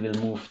believe we will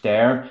move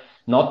there,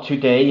 not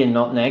today and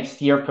not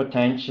next year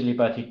potentially,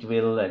 but it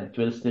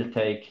will still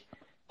take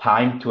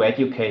time to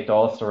educate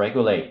also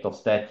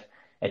regulators that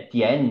at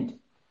the end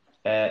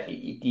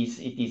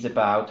it is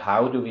about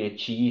how do we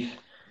achieve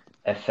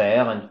a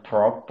fair and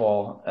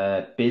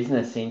proper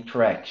business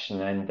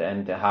interaction,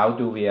 and how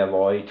do we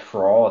avoid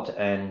fraud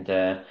and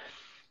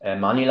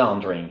money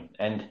laundering.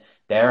 And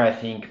there I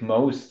think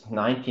most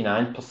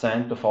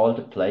 99% of all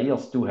the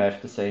players do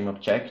have the same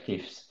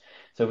objectives.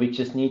 So we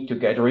just need to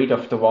get rid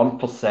of the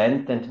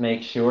 1% and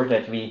make sure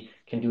that we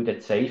can do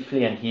that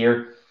safely. And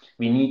here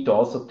we need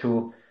also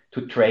to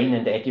train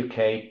and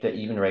educate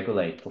even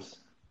regulators.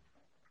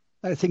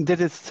 I think that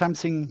is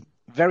something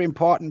very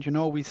important. You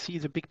know, we see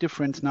the big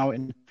difference now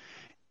in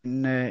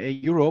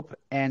Europe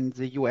and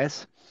the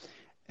US.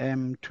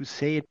 To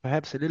say it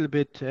perhaps a little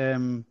bit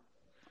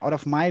out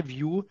of my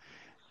view,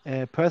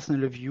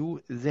 personal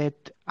view,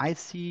 that I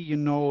see, you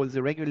know,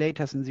 the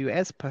regulators in the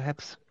US,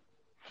 perhaps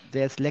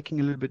there's lacking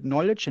a little bit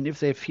knowledge. And if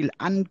they feel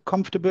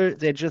uncomfortable,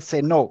 they just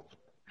say, no,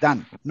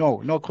 done.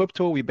 No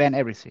crypto, we ban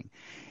everything.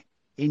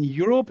 In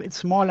Europe,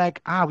 it's more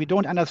like, we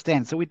don't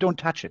understand, so we don't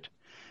touch it.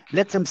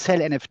 Let them sell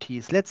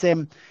NFTs.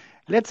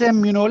 Let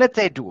them, you know, let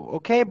they do,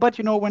 okay? But,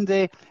 you know, when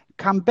they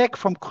come back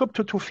from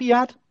crypto to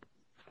fiat,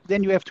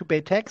 then you have to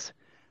pay tax.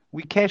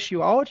 We cash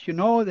you out, you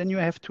know, then you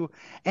have to.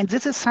 And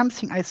this is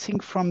something I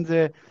think from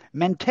the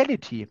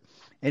mentality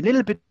a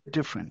little bit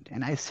different.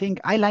 And I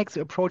think I like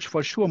the approach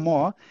for sure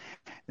more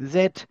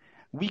that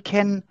we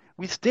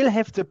still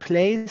have the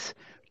place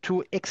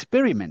to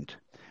experiment.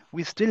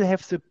 We still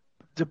have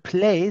the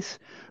place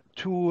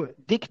to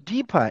dig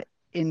deeper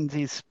in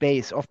this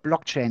space of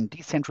blockchain,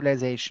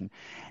 decentralization.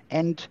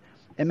 And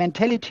a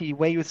mentality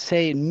where you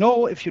say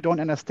no if you don't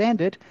understand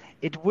it,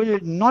 it will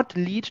not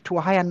lead to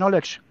higher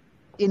knowledge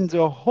in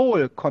the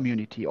whole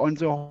community, on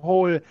the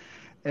whole,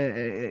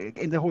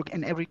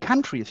 in every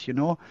countries, you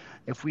know.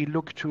 If we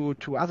look to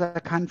other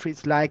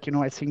countries like, you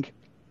know, I think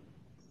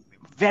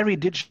very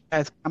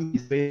digitalized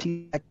companies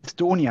like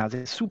Estonia,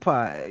 they're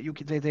super,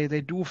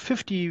 they do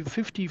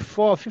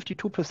 54,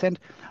 52%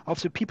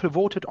 of the people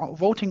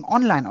voting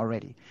online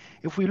already.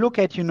 If we look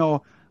at, you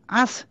know,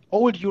 us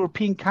old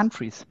European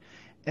countries,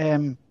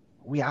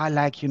 we are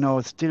like, you know,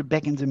 still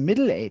back in the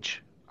Middle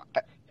Age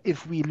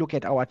if we look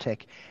at our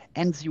tech.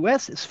 And the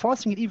US is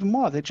forcing it even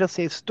more. They just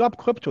say, stop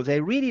crypto.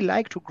 They really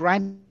like to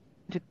grind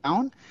it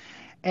down.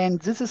 And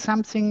this is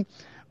something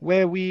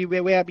where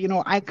you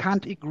know, I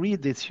can't agree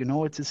this, you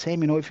know. It's the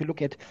same, you know, if you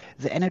look at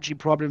the energy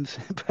problems,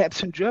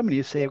 perhaps in Germany,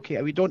 you say,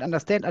 okay, we don't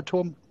understand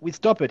atom, we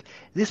stop it.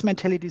 This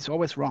mentality is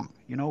always wrong.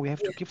 You know, we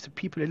have to give the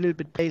people a little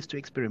bit space to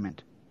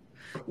experiment.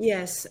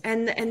 Yes,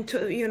 and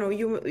to, you know,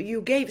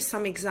 you gave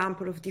some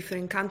example of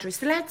different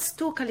countries. Let's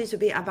talk a little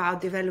bit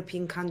about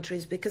developing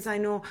countries, because I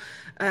know,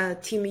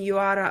 Tim, you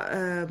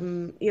are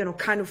you know,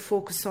 kind of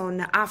focused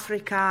on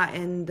Africa,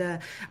 and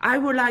I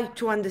would like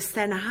to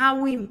understand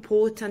how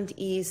important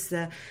is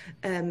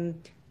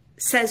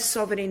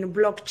self-sovereign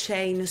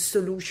blockchain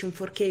solution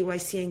for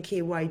KYC and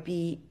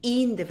KYB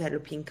in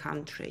developing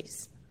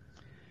countries.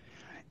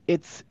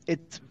 It's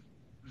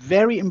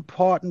very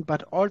important,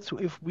 but also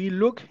if we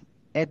look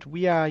at,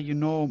 we are, you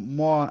know,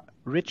 more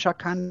richer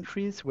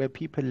countries where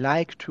people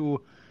like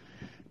to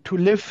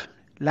live,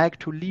 like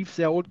to leave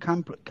their old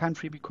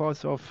country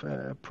because of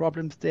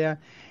problems there.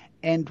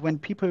 And when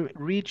people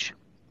reach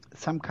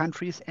some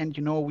countries, and,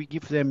 you know, we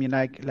give them, you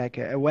know, like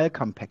a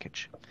welcome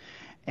package,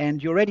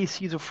 and you already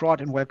see the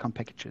fraud in welcome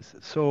packages.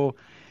 So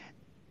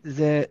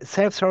the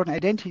self-sovereign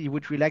identity,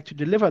 which we like to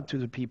deliver to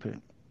the people,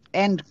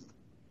 and,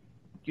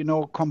 you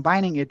know,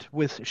 combining it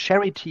with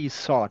charity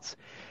thoughts,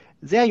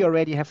 there you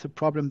already have the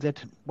problem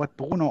that what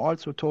Bruno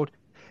also told,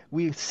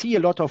 we see a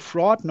lot of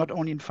fraud, not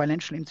only in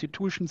financial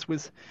institutions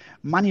with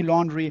money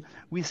laundering,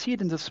 we see it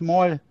in the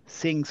small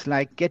things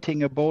like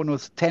getting a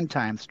bonus 10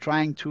 times,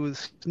 trying to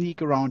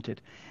sneak around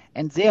it.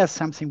 And there's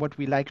something what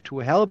we like to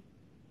help,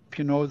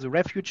 you know, the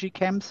refugee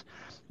camps.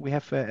 We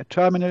have a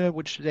terminal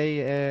which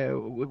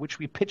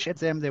we pitch at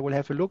them, they will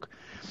have a look,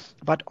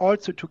 but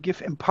also to give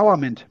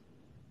empowerment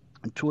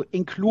to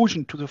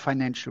inclusion to the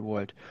financial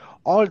world.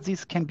 All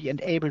this can be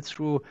enabled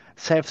through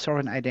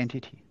self-sovereign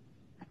identity,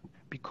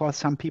 because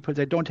some people,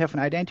 they don't have an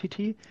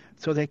identity,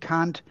 so they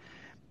can't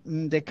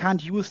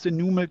use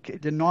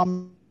the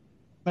normal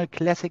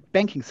classic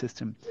banking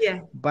system.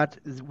 Yeah. But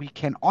we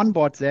can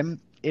onboard them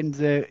in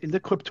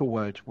the crypto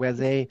world, where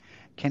they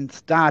can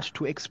start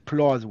to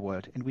explore the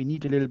world. And we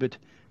need a little bit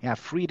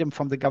freedom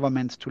from the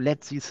governments to let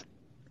this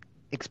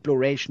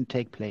exploration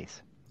take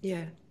place.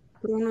 Yeah.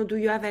 Bruno, do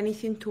you have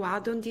anything to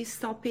add on this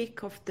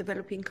topic of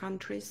developing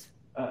countries?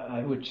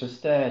 I would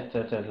just add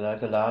that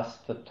the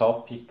last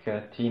topic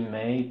Tim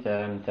made,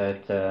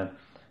 that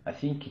I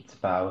think it's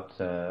about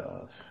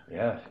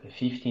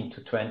 15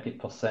 to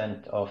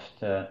 20% of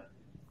the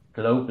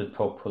global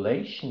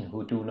population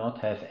who do not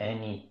have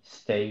any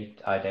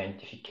state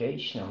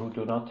identification, or who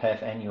do not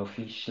have any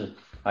official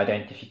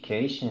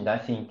identification. And I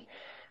think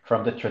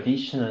from the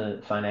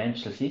traditional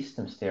financial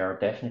systems, they are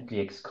definitely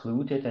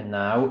excluded. And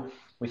now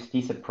with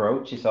these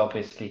approaches,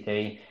 obviously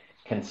they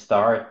can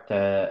start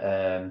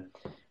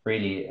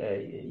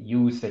really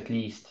use at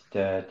least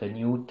the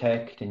new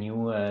tech, the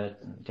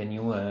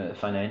new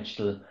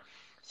financial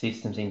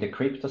systems in the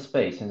crypto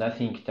space. And I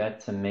think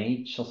that's a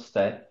major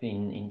step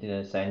in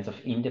the sense of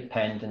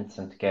independence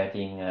and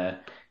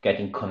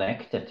getting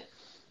connected.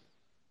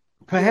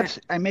 Perhaps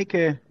I make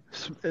a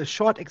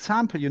short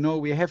example.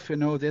 We have,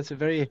 there's a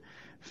very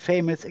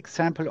famous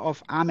example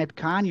of Ahmed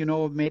Khan,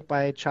 made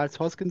by Charles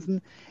Hoskinson.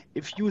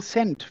 If you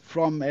send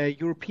from a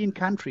European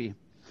country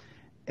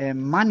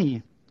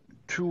money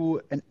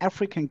to an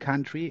African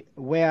country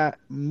where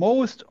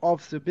most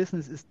of the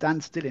business is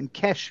done still in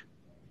cash,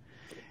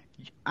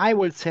 I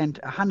will send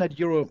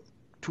 €100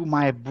 to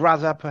my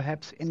brother,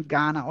 perhaps in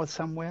Ghana or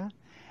somewhere,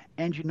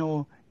 and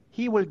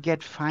he will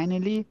get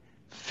finally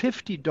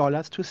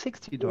 $50 to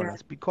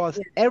 $60 because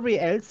every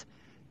else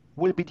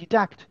will be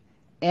deducted.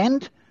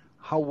 And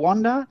how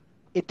wonder,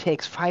 it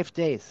takes 5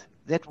 days.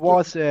 That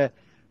was a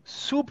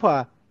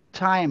super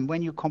time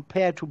when you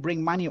compare to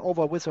bring money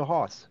over with a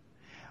horse.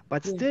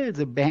 But still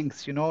the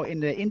banks, in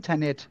the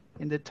internet,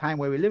 in the time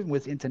where we live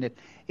with internet,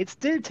 it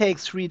still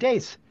takes 3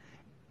 days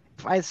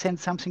if I send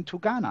something to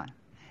Ghana.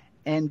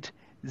 And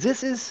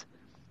this is,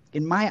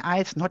 in my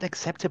eyes, not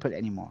acceptable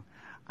anymore.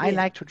 I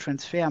like to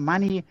transfer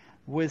money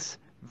with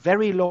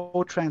very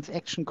low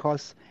transaction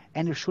costs,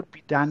 and it should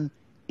be done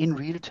in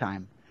real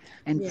time.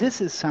 And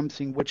this is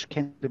something which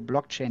can the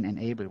blockchain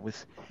enable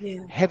with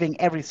having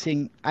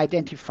everything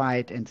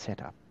identified and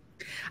set up.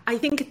 I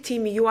think,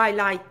 Tim, you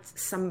highlight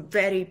some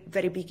very,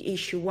 very big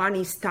issue. One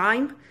is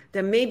time,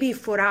 that maybe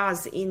for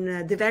us in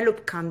a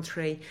developed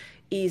country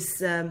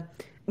is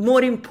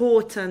more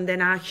important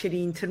than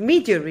actually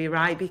intermediary,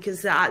 right?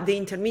 Because the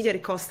intermediary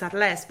costs are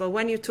less. But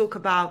when you talk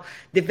about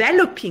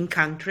developing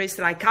countries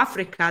like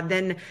Africa,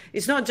 then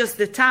it's not just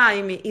the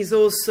time, it's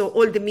also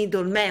all the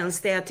middlemen.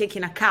 They are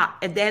taking a cut.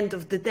 At the end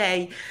of the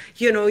day,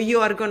 you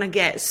are going to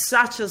get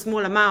such a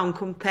small amount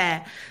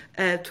compared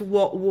to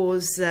what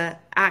was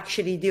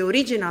actually the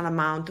original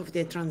amount of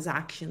the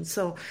transaction.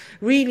 So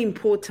really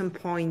important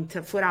point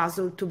for us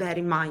all to bear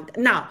in mind.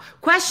 Now,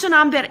 question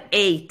number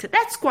 8.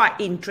 That's quite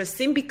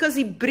interesting because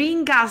it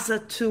brings us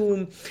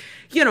to,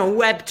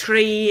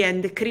 Web3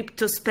 and the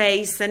crypto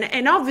space.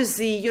 And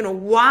obviously,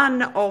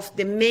 one of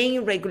the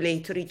main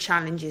regulatory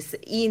challenges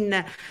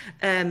in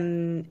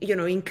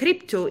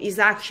crypto is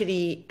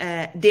actually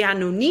the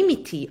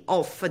anonymity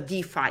of a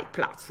DeFi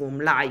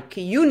platform like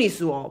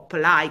Uniswap,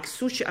 like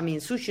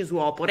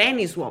SushiSwap or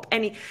AnySwap,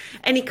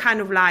 any kind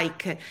of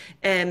like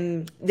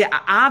the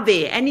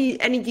Aave,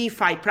 any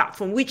DeFi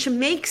platform, which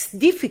makes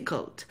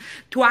difficult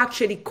to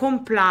actually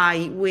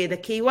comply with the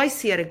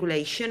KYC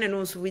regulation and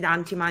also with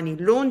anti-money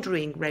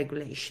laundering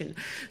regulation.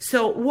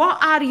 So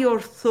what are your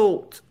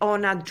thoughts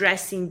on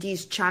addressing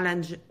this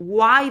challenge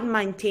while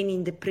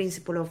maintaining the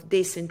principle of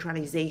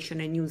decentralization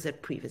and user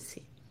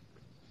privacy?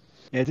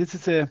 Yeah, this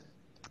is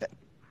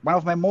one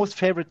of my most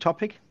favorite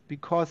topic,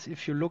 because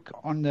if you look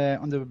on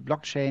the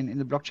blockchain, in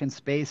the blockchain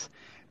space,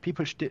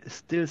 people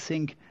still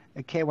think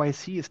a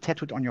KYC is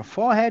tattooed on your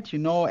forehead.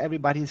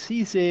 Everybody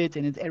sees it,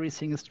 and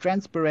everything is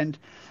transparent.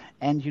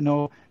 And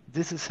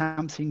this is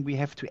something we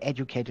have to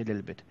educate a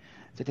little bit.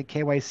 That the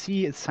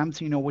KYC is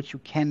something what you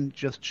can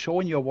just show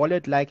in your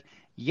wallet, like,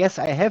 yes,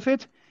 I have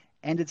it,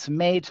 and it's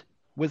made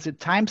with a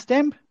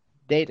timestamp,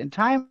 date and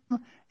time,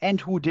 and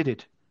who did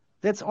it.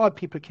 That's all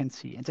people can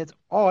see, and that's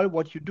all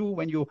what you do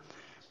when you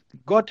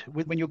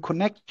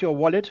connect your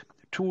wallet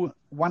to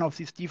one of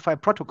these DeFi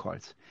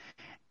protocols.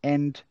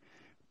 And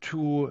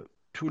to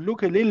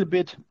look a little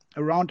bit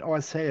around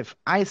ourselves,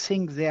 I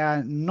think there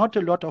are not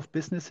a lot of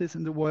businesses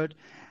in the world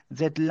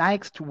that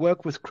likes to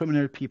work with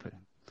criminal people.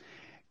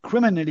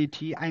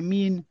 Criminality, I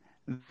mean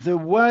the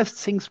worst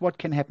things what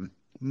can happen.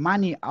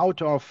 Money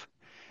out of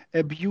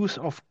abuse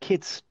of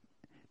kids,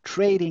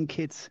 trading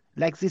kids,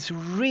 like these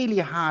really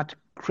hard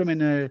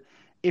criminal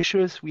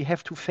issues we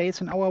have to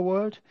face in our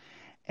world.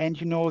 And,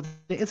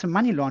 there is a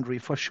money laundering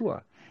for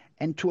sure.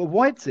 And to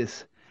avoid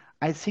this,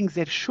 I think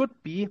that should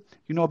be,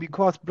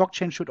 because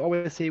blockchain should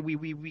always say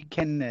we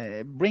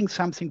can bring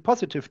something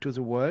positive to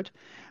the world.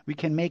 We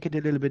can make it a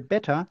little bit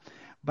better.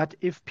 But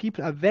if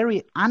people are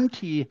very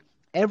anti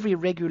every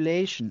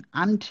regulation,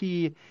 I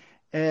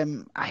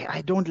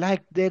don't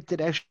like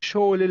that I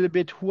show a little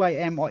bit who I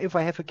am, or if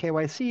I have a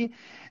KYC,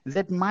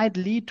 that might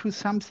lead to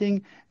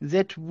something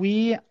that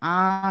we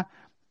are,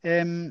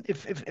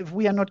 if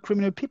we are not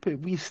criminal people,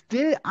 we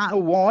still are a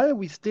wall,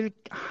 we still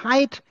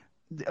hide,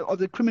 or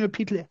the criminal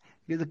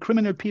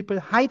people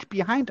hide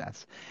behind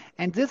us.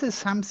 And this is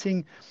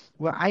something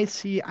where I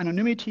see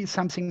anonymity is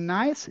something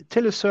nice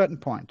till a certain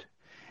point.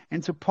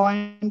 And the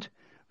point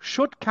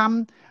should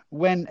come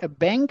when a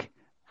bank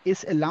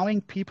is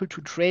allowing people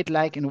to trade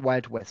like in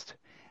Wild West.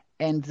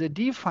 And the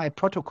DeFi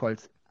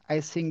protocols,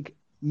 I think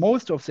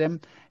most of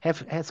them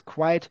has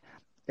quite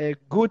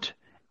good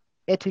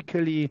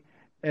ethically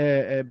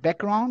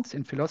backgrounds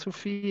in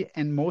philosophy,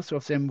 and most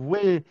of them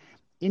will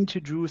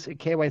introduce a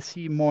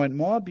KYC more and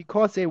more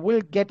because they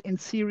will get in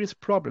serious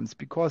problems.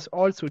 Because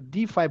also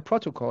DeFi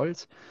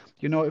protocols,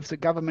 if the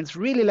governments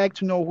really like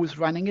to know who's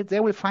running it, they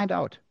will find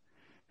out.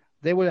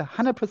 They will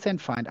 100%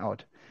 find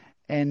out.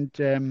 And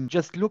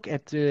just look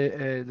at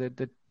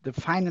the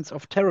finance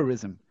of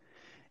terrorism.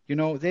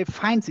 They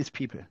find these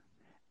people.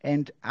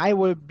 And I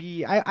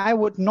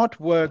would not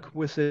work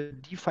with a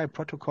DeFi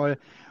protocol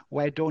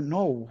where I don't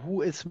know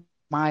who is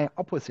my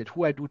opposite,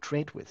 who I do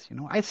trade with.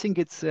 I think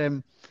it's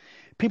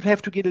people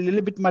have to get a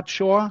little bit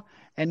mature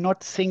and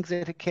not think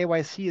that a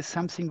KYC is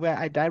something where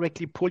I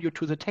directly pull you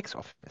to the tax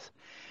office.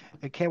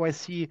 A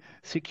KYC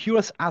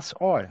secures us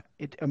all.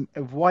 It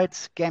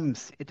avoids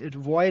scams. It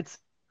avoids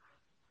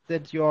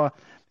that you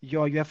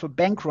have a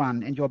bank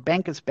run and your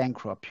bank is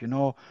bankrupt.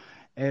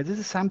 This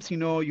is something,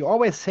 you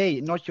always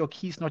say, not your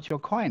keys, not your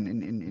coin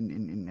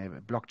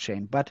in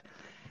blockchain. But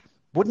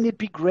wouldn't it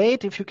be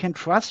great if you can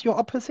trust your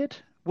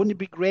opposite? Wouldn't it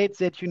be great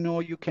that,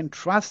 you can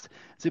trust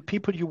the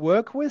people you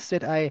work with,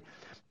 that I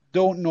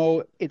don't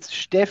know it's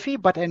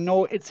Steffi, but I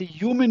know it's a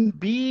human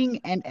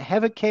being and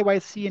have a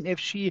KYC, and if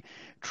she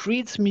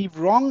treats me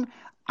wrong,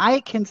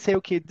 I can say,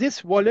 okay,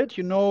 this wallet,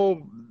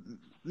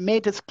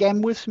 made a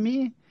scam with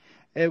me,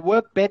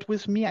 work bad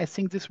with me. I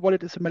think this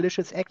wallet is a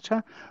malicious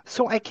actor.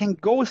 So I can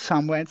go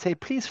somewhere and say,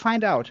 please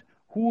find out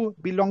who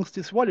belongs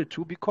this wallet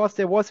to, because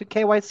there was a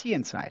KYC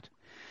inside.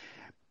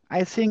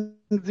 I think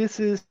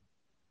this is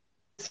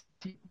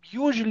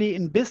usually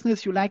in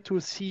business, you like to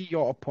see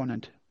your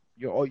opponent,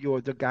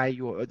 the guy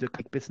you're the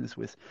business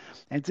with.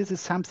 And this is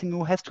something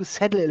who has to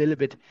settle a little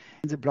bit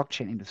in the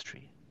blockchain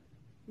industry.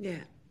 Yeah.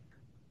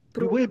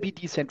 It will be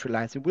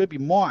decentralized. It will be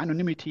more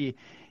anonymity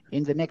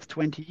in the next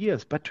 20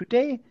 years. But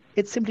today,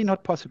 it's simply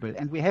not possible.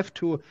 And we have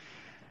to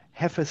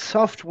have a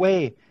soft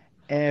way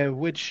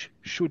which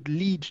should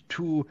lead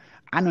to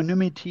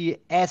anonymity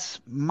as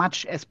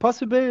much as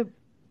possible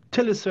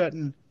till a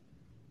certain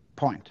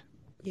point.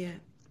 Yeah.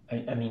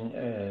 I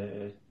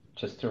mean,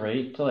 just to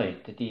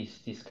reiterate, that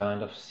this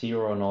kind of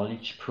zero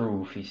knowledge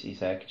proof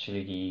is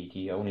actually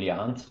the only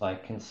answer I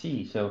can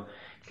see. So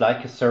it's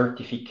like a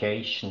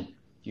certification.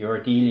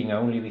 You're dealing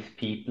only with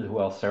people who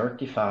are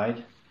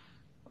certified,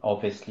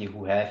 obviously,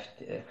 who have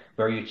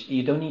where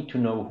you don't need to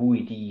know who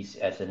it is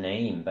as a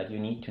name, but you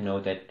need to know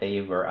that they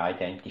were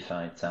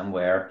identified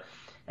somewhere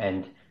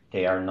and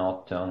they are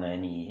not on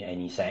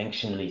any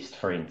sanction list,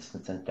 for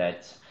instance, and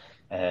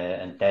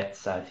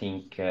that's I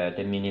think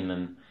the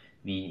minimum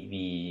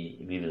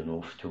we will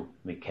move to.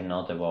 We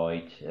cannot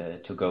avoid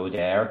to go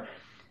there,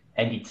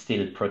 and it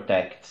still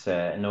protects.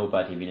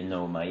 Nobody will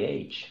know my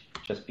age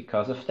just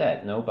because of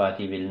that.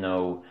 Nobody will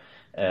know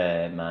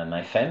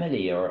my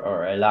family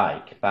or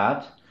alike,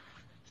 but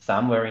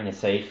somewhere in a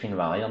safe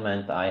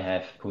environment I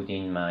have put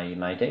in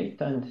my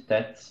data, and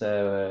that's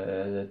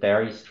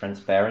there is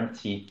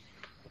transparency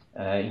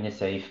in a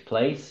safe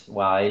place,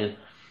 while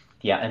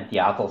the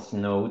others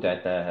know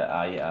that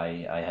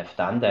I have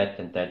done that,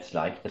 and that's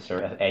like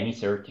any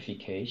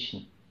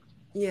certification.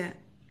 Yeah,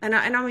 and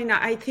I mean,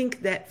 I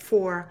think that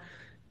for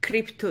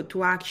crypto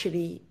to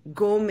actually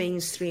go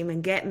mainstream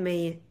and get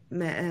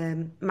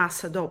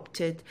mass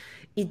adopted,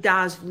 it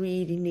does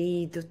really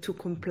need to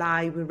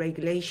comply with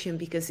regulation,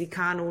 because it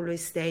can't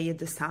always stay at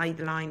the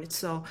sideline.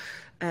 So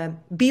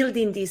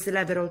building this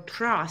level of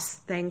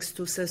trust thanks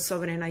to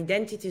sovereign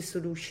identity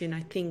solution,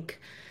 I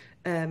think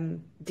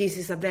this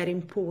is a very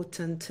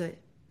important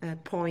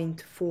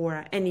point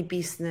for any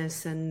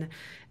business, and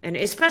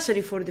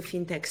especially for the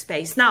fintech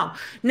space. Now,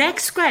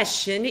 next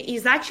question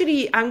is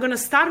actually, I'm going to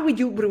start with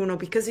you, Bruno,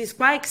 because it's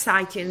quite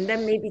exciting, and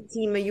then maybe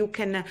Tim, you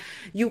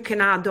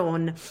can add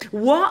on.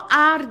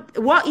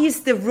 What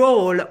is the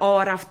role of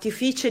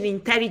artificial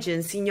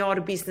intelligence in your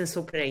business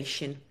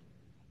operation?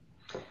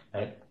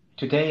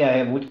 Today,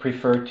 I would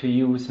prefer to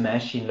use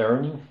machine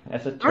learning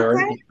as a term,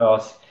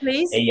 because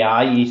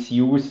AI is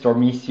used or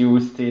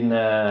misused in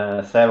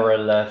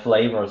several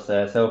flavors.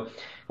 So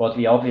what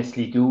we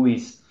obviously do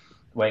is,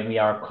 when we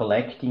are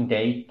collecting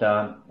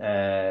data,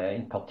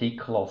 in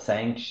particular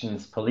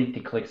sanctions,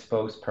 politically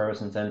exposed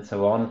persons, and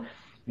so on,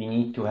 we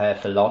need to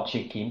have a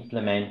logic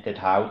implemented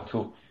how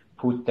to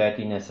put that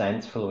in a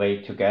sensible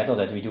way together,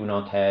 that we do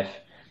not have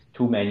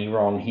too many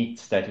wrong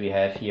hits, that we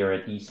have here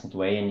a decent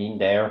way. And in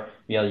there,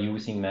 we are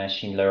using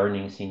machine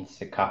learning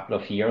since a couple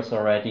of years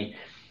already,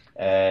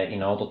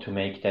 in order to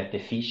make that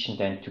efficient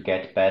and to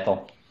get better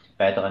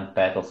and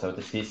better. So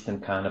the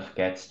system kind of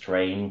gets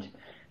trained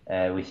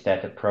with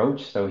that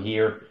approach. So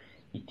here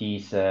it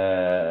is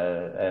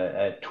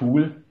a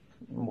tool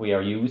we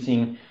are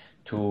using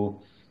to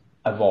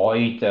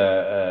avoid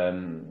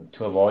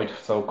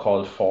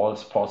so-called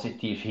false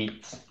positive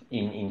hits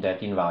in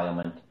that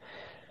environment.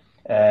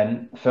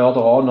 Further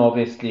on,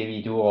 obviously,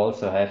 we do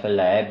also have a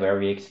lab where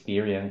we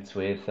experience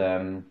with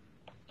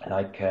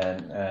like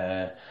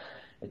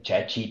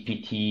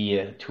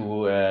ChatGPT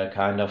to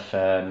kind of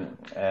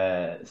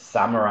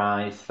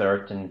summarize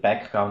certain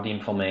background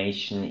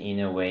information in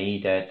a way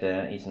that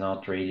is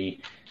not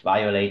really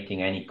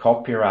violating any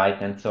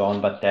copyright and so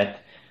on, but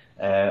that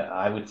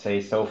I would say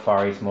so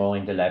far is more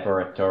in the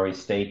laboratory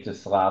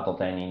status rather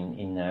than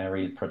in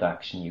real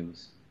production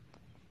use.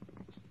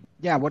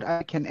 Yeah, what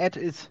I can add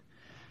is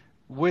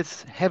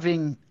with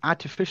having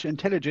artificial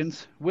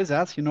intelligence with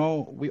us,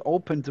 we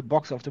opened the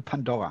box of the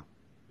Pandora.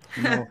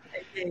 I'm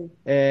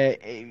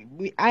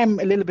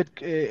a little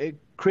bit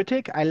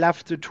critic. I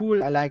love the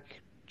tool. I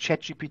like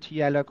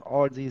ChatGPT. I like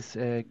all these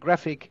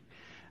graphic,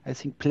 I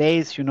think,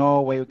 plays,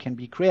 where you can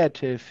be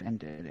creative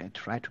and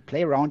try to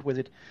play around with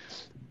it.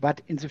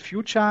 But in the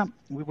future,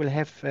 we will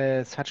have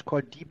such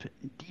called deep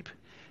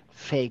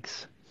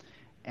fakes.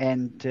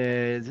 And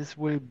this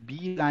will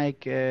be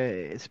like,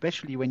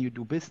 especially when you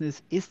do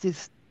business, is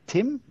this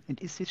Tim and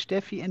is this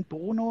Steffi and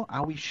Bruno?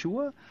 Are we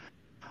sure?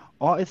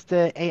 Or is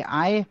the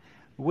AI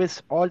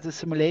with all the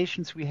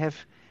simulations we have,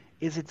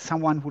 is it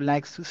someone who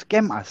likes to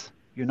scam us?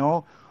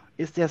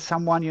 Is there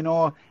someone,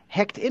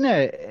 hacked in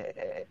a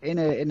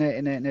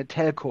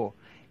telco?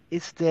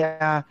 Is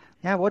there,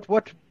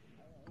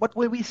 what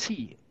will we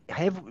see?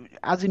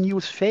 Are the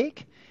news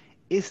fake?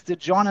 Is the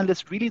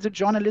journalist really the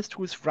journalist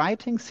who is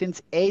writing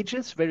since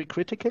ages very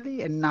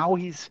critically and now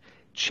he's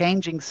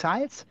changing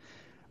sides?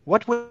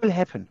 What will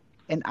happen?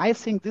 And I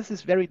think this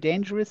is very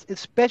dangerous,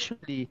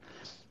 especially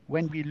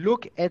when we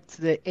look at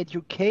the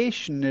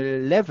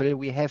educational level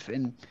we have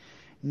in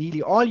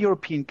nearly all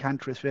European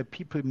countries, where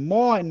people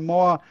more and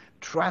more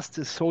trust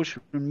the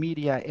social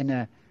media in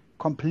a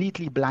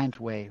completely blind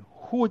way.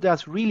 Who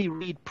does really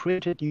read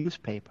printed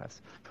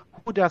newspapers?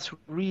 Who does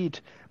read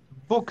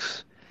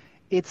books?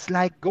 It's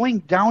like going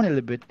down a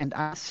little bit. And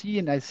I see,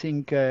 and I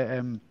think,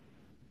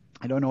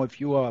 I don't know if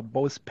you are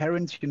both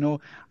parents,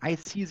 I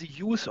see the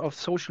use of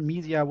social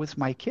media with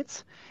my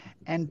kids.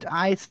 And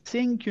I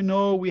think,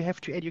 we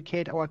have to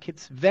educate our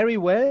kids very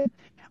well,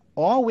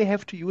 or we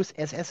have to use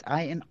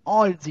SSI in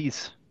all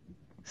these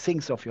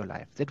things of your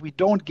life, that we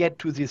don't get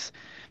to this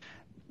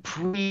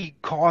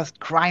pre-caused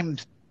crime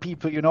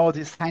people,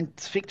 these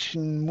science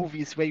fiction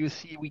movies where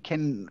we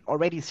can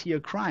already see a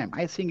crime.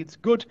 I think it's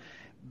good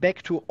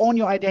back to own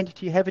your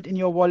identity, have it in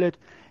your wallet.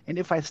 And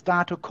if I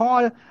start a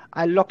call,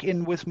 I log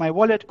in with my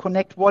wallet,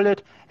 connect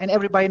wallet, and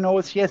everybody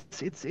knows, yes,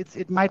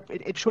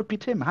 it should be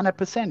Tim,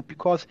 100%,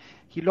 because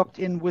he logged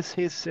in with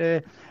his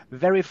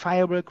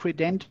verifiable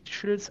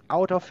credentials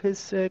out of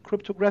his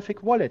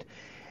cryptographic wallet.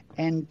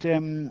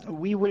 And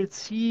we will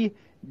see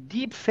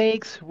deep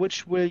fakes,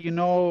 which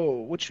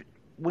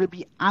will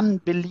be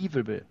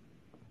unbelievable.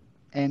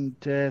 And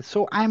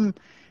so I'm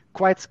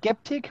quite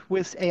skeptic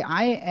with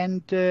AI,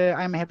 and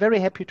I'm very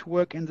happy to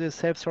work in the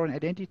self-sovereign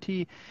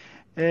identity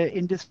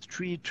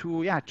industry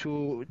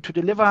to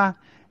deliver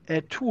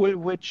a tool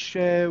which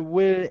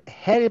will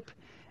help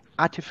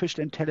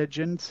artificial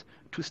intelligence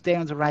to stay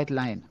on the right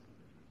line.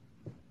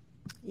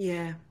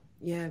 Yeah,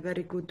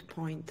 very good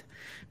point.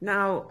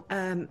 Now,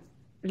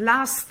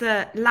 last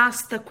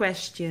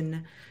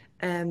question.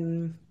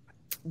 The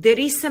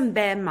recent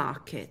bear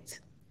market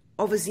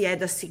obviously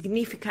had a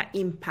significant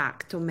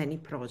impact on many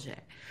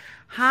projects.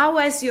 How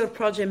has your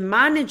project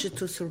managed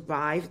to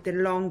survive the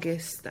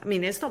longest? I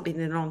mean, it's not been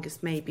the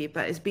longest maybe,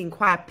 but it's been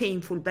quite a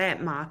painful bear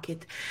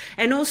market,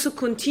 and also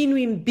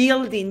continuing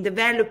building,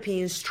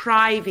 developing,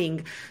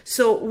 striving.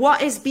 So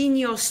what has been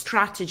your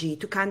strategy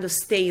to kind of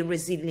stay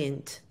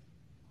resilient?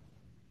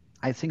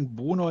 I think,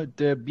 Bruno,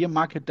 the bear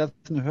market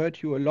doesn't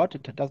hurt you a lot.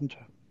 It doesn't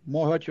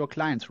more hurt your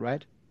clients,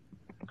 right?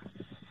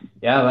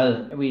 Yeah,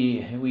 well,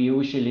 we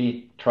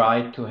usually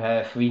try to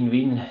have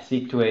win-win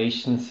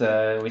situations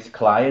with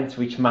clients,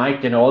 which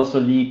might then also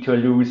lead to a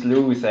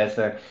lose-lose, as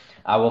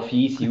our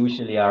fees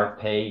usually are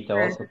paid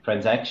also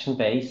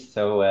transaction-based.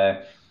 So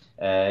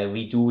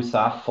we do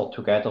suffer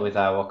together with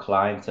our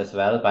clients as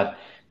well. But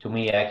to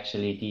me,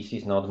 actually, this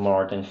is not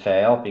more than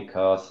fair,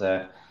 because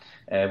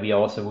we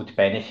also would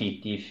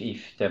benefit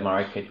if the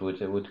market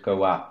would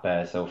go up.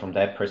 So from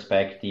that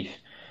perspective,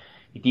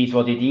 it is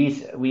what it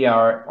is. We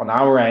are on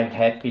our end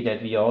happy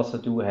that we also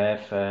do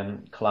have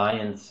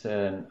clients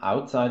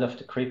outside of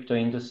the crypto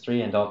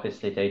industry, and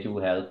obviously they do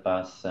help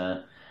us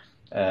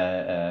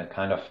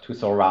kind of to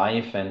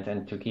survive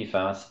and to give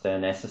us the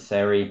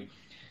necessary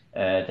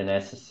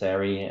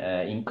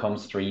income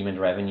stream and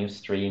revenue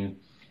stream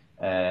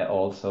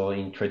also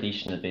in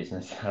traditional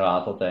business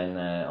rather than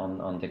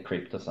on the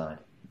crypto side.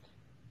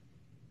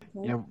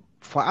 Yeah,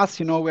 for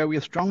us, where we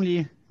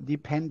strongly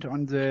depend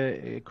on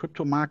the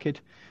crypto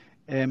market,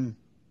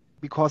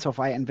 because of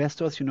our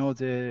investors, the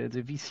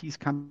VCs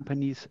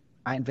companies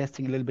are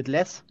investing a little bit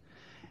less,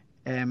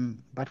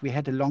 but we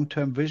had a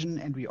long-term vision,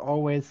 and we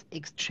always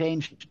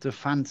exchanged the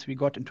funds we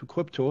got into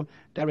crypto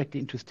directly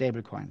into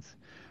stable coins.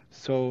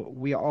 So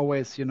we are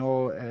always,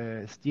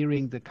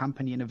 steering the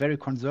company in a very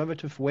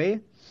conservative way.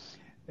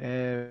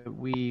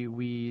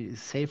 We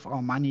save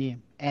our money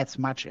as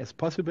much as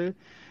possible.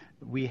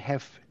 We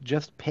have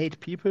just paid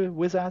people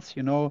with us,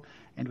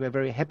 and we're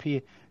very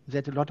happy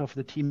that a lot of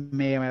the team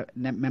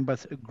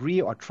members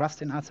agree or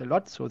trust in us a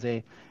lot. So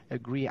they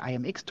agree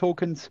IAMX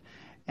tokens.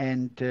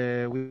 And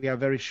we are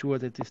very sure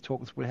that these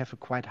tokens will have a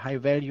quite high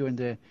value in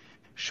the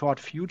short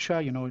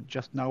future.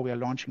 Just now we are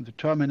launching the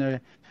terminal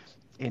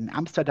in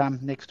Amsterdam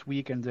next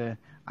week and the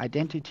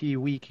Identity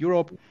Week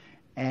Europe.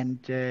 And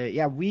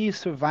we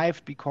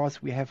survived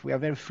because we are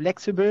very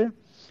flexible.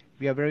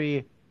 We are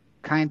very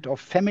kind of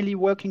family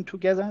working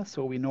together.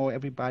 So we know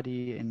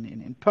everybody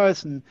in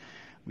person.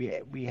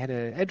 We had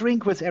a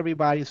drink with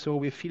everybody. So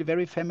we feel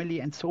very family.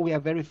 And so we are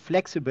very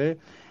flexible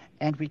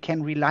and we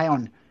can rely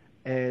on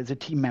the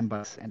team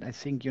members. And I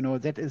think,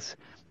 that is,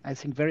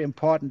 very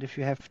important if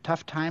you have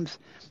tough times,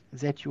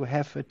 that you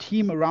have a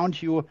team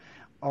around you,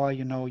 or,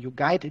 you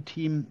guide a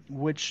team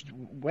where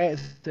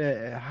is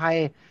the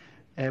high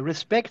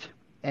respect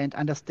and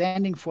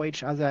understanding for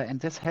each other. And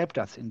this helped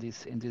us in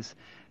these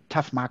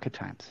tough market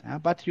times.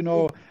 But,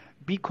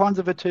 be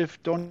conservative,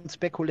 don't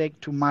speculate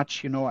too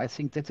much. I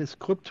think that is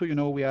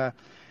crypto. We are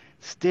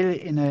still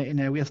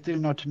we are still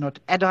not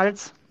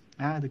adults.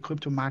 The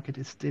crypto market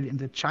is still in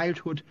the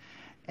childhood.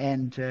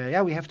 And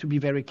we have to be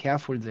very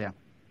careful there.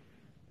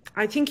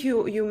 I think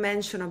you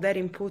mentioned a very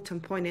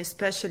important point,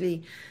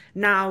 especially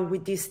now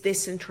with this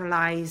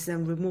decentralized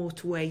and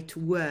remote way to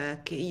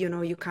work.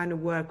 You kind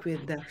of work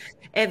with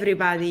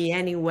everybody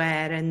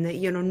anywhere, and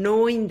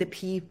knowing the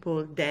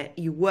people that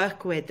you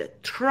work with,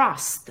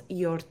 trust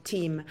your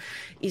team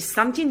is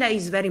something that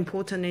is very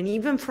important. And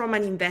even from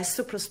an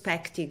investor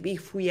perspective,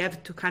 if we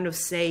have to kind of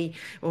say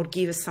or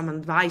give some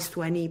advice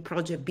to any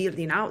project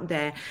building out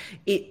there,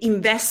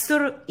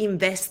 investor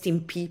invest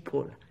in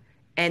people.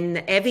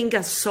 And having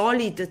a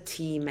solid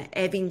team,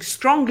 having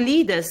strong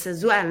leaders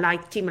as well,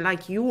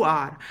 like you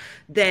are,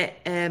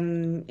 that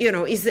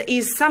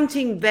is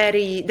something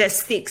that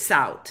sticks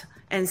out,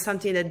 and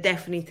something that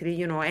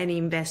definitely any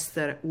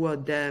investor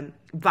would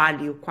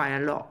value quite a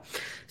lot.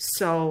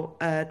 So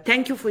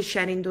thank you for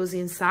sharing those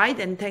insights,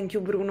 and thank you,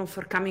 Bruno,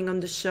 for coming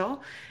on the show.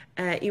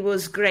 It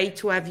was great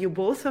to have you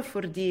both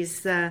for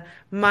this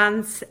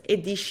month's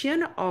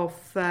edition of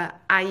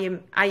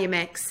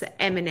IAMX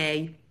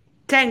M&A.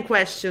 10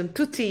 questions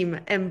to Tim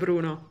and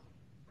Bruno.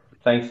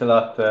 Thanks a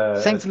lot.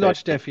 Thanks a lot,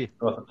 Steffi. It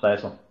was a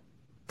pleasure.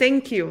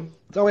 Thank you.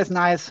 It's always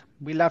nice.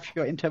 We love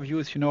your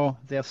interviews.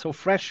 They're so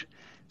fresh.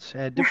 It's,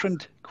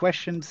 different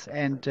questions.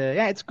 And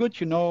it's good,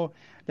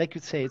 like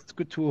you say, it's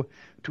good to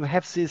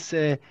have this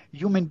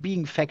human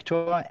being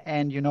factor.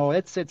 And,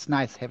 it's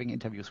nice having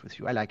interviews with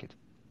you. I like it.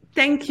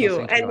 Thank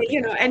you. And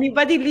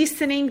anybody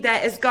listening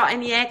that has got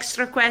any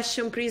extra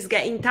question, please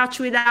get in touch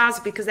with us,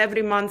 because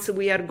every month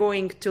we are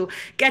going to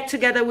get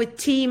together with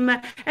Tim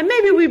and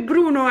maybe with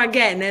Bruno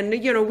again. And,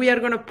 we are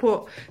going to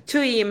put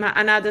to him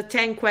another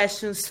 10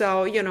 questions.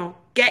 So,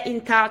 get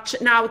in touch.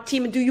 Now,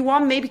 Tim, do you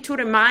want maybe to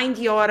remind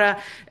your,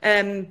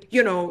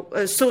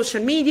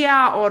 social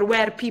media or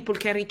where people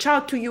can reach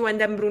out to you? And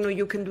then, Bruno,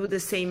 you can do the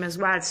same as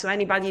well. So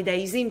anybody that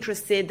is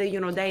interested,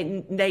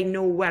 they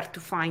know where to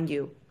find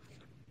you.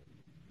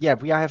 Yeah,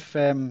 we have,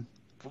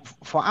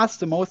 for us,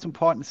 the most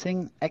important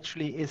thing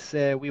actually is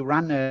we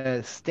run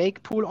a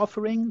stake pool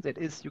offering. That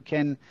is, you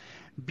can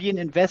be an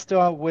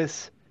investor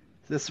with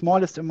the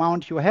smallest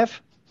amount you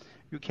have.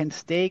 You can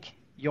stake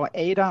your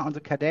ADA on the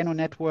Cardano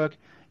network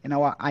in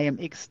our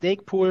IAMX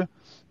stake pool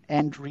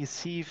and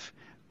receive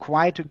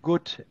quite a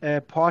good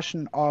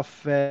portion of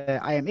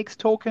IAMX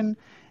token.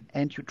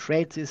 And you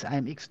trade this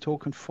IAMX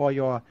token for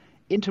your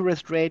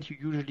interest rate you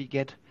usually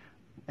get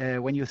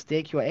when you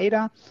stake your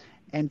ADA.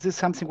 And this is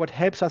something what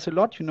helps us a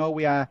lot.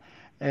 We are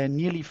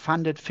nearly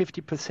funded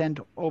 50%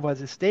 over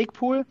the stake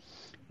pool.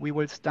 We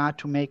will start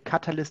to make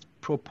Catalyst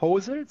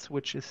proposals,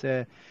 which is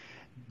a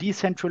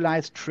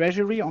decentralized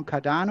treasury on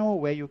Cardano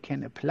where you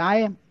can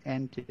apply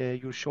and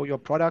you show your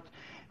product.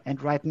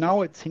 And right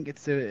now, I think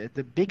it's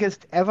the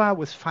biggest ever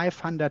with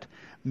 500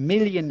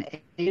 million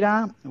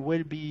ADA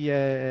will be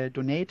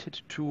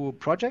donated to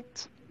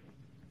projects.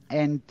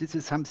 And this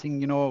is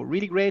something,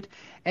 really great.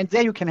 And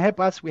there you can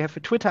help us. We have a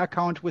Twitter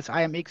account with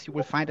IAMX. You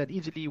will find that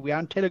easily. We are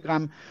on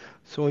Telegram.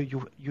 So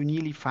you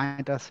nearly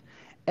find us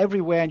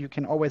everywhere. And you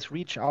can always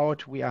reach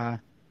out. We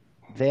are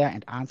there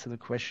and answer the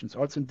questions.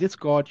 Also in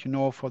Discord,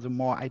 for the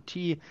more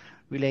IT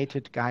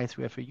related guys,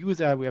 we have a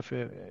user. We have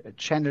a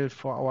channel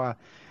for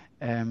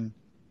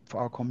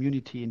our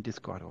community in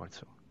Discord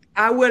also.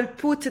 I will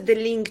put the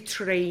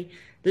Linktree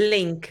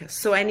link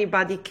so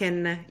anybody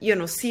can,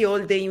 see all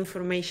the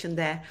information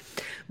there.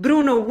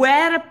 Bruno,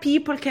 where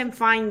people can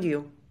find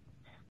you?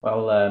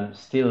 Well,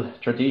 still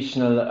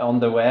traditional on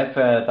the web,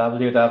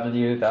 www.kyc.ch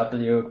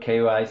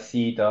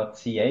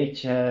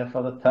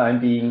for the time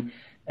being.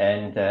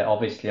 And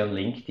obviously on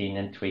LinkedIn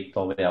and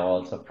Twitter, we are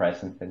also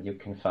present, and you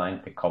can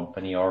find the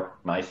company or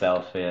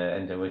myself,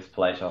 and with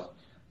pleasure,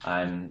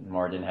 I'm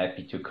more than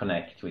happy to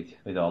connect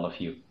with all of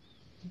you.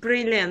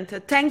 Brilliant.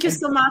 Thank you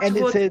so much. And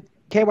it's a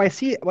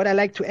KYC. What I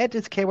like to add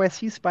is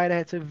KYC Spider.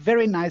 It's a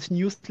very nice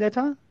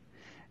newsletter.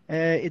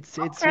 It's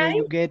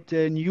you get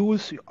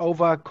news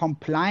over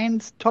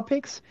compliance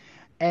topics,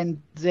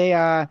 and they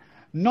are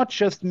not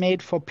just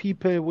made for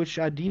people which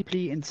are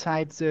deeply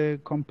inside the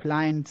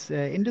compliance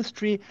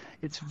industry.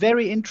 It's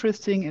very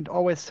interesting and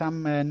always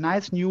some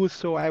nice news.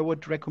 So I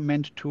would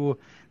recommend to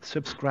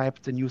subscribe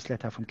the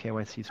newsletter from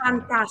KYC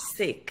Spider.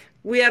 Fantastic.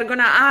 We are going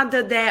to add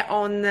that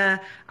on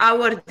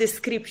our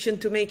description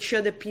to make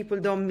sure that people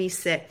don't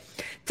miss it.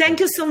 Thank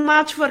you so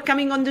much for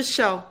coming on the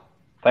show.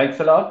 Thanks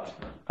a lot.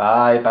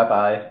 Bye.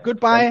 Bye-bye.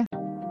 Goodbye.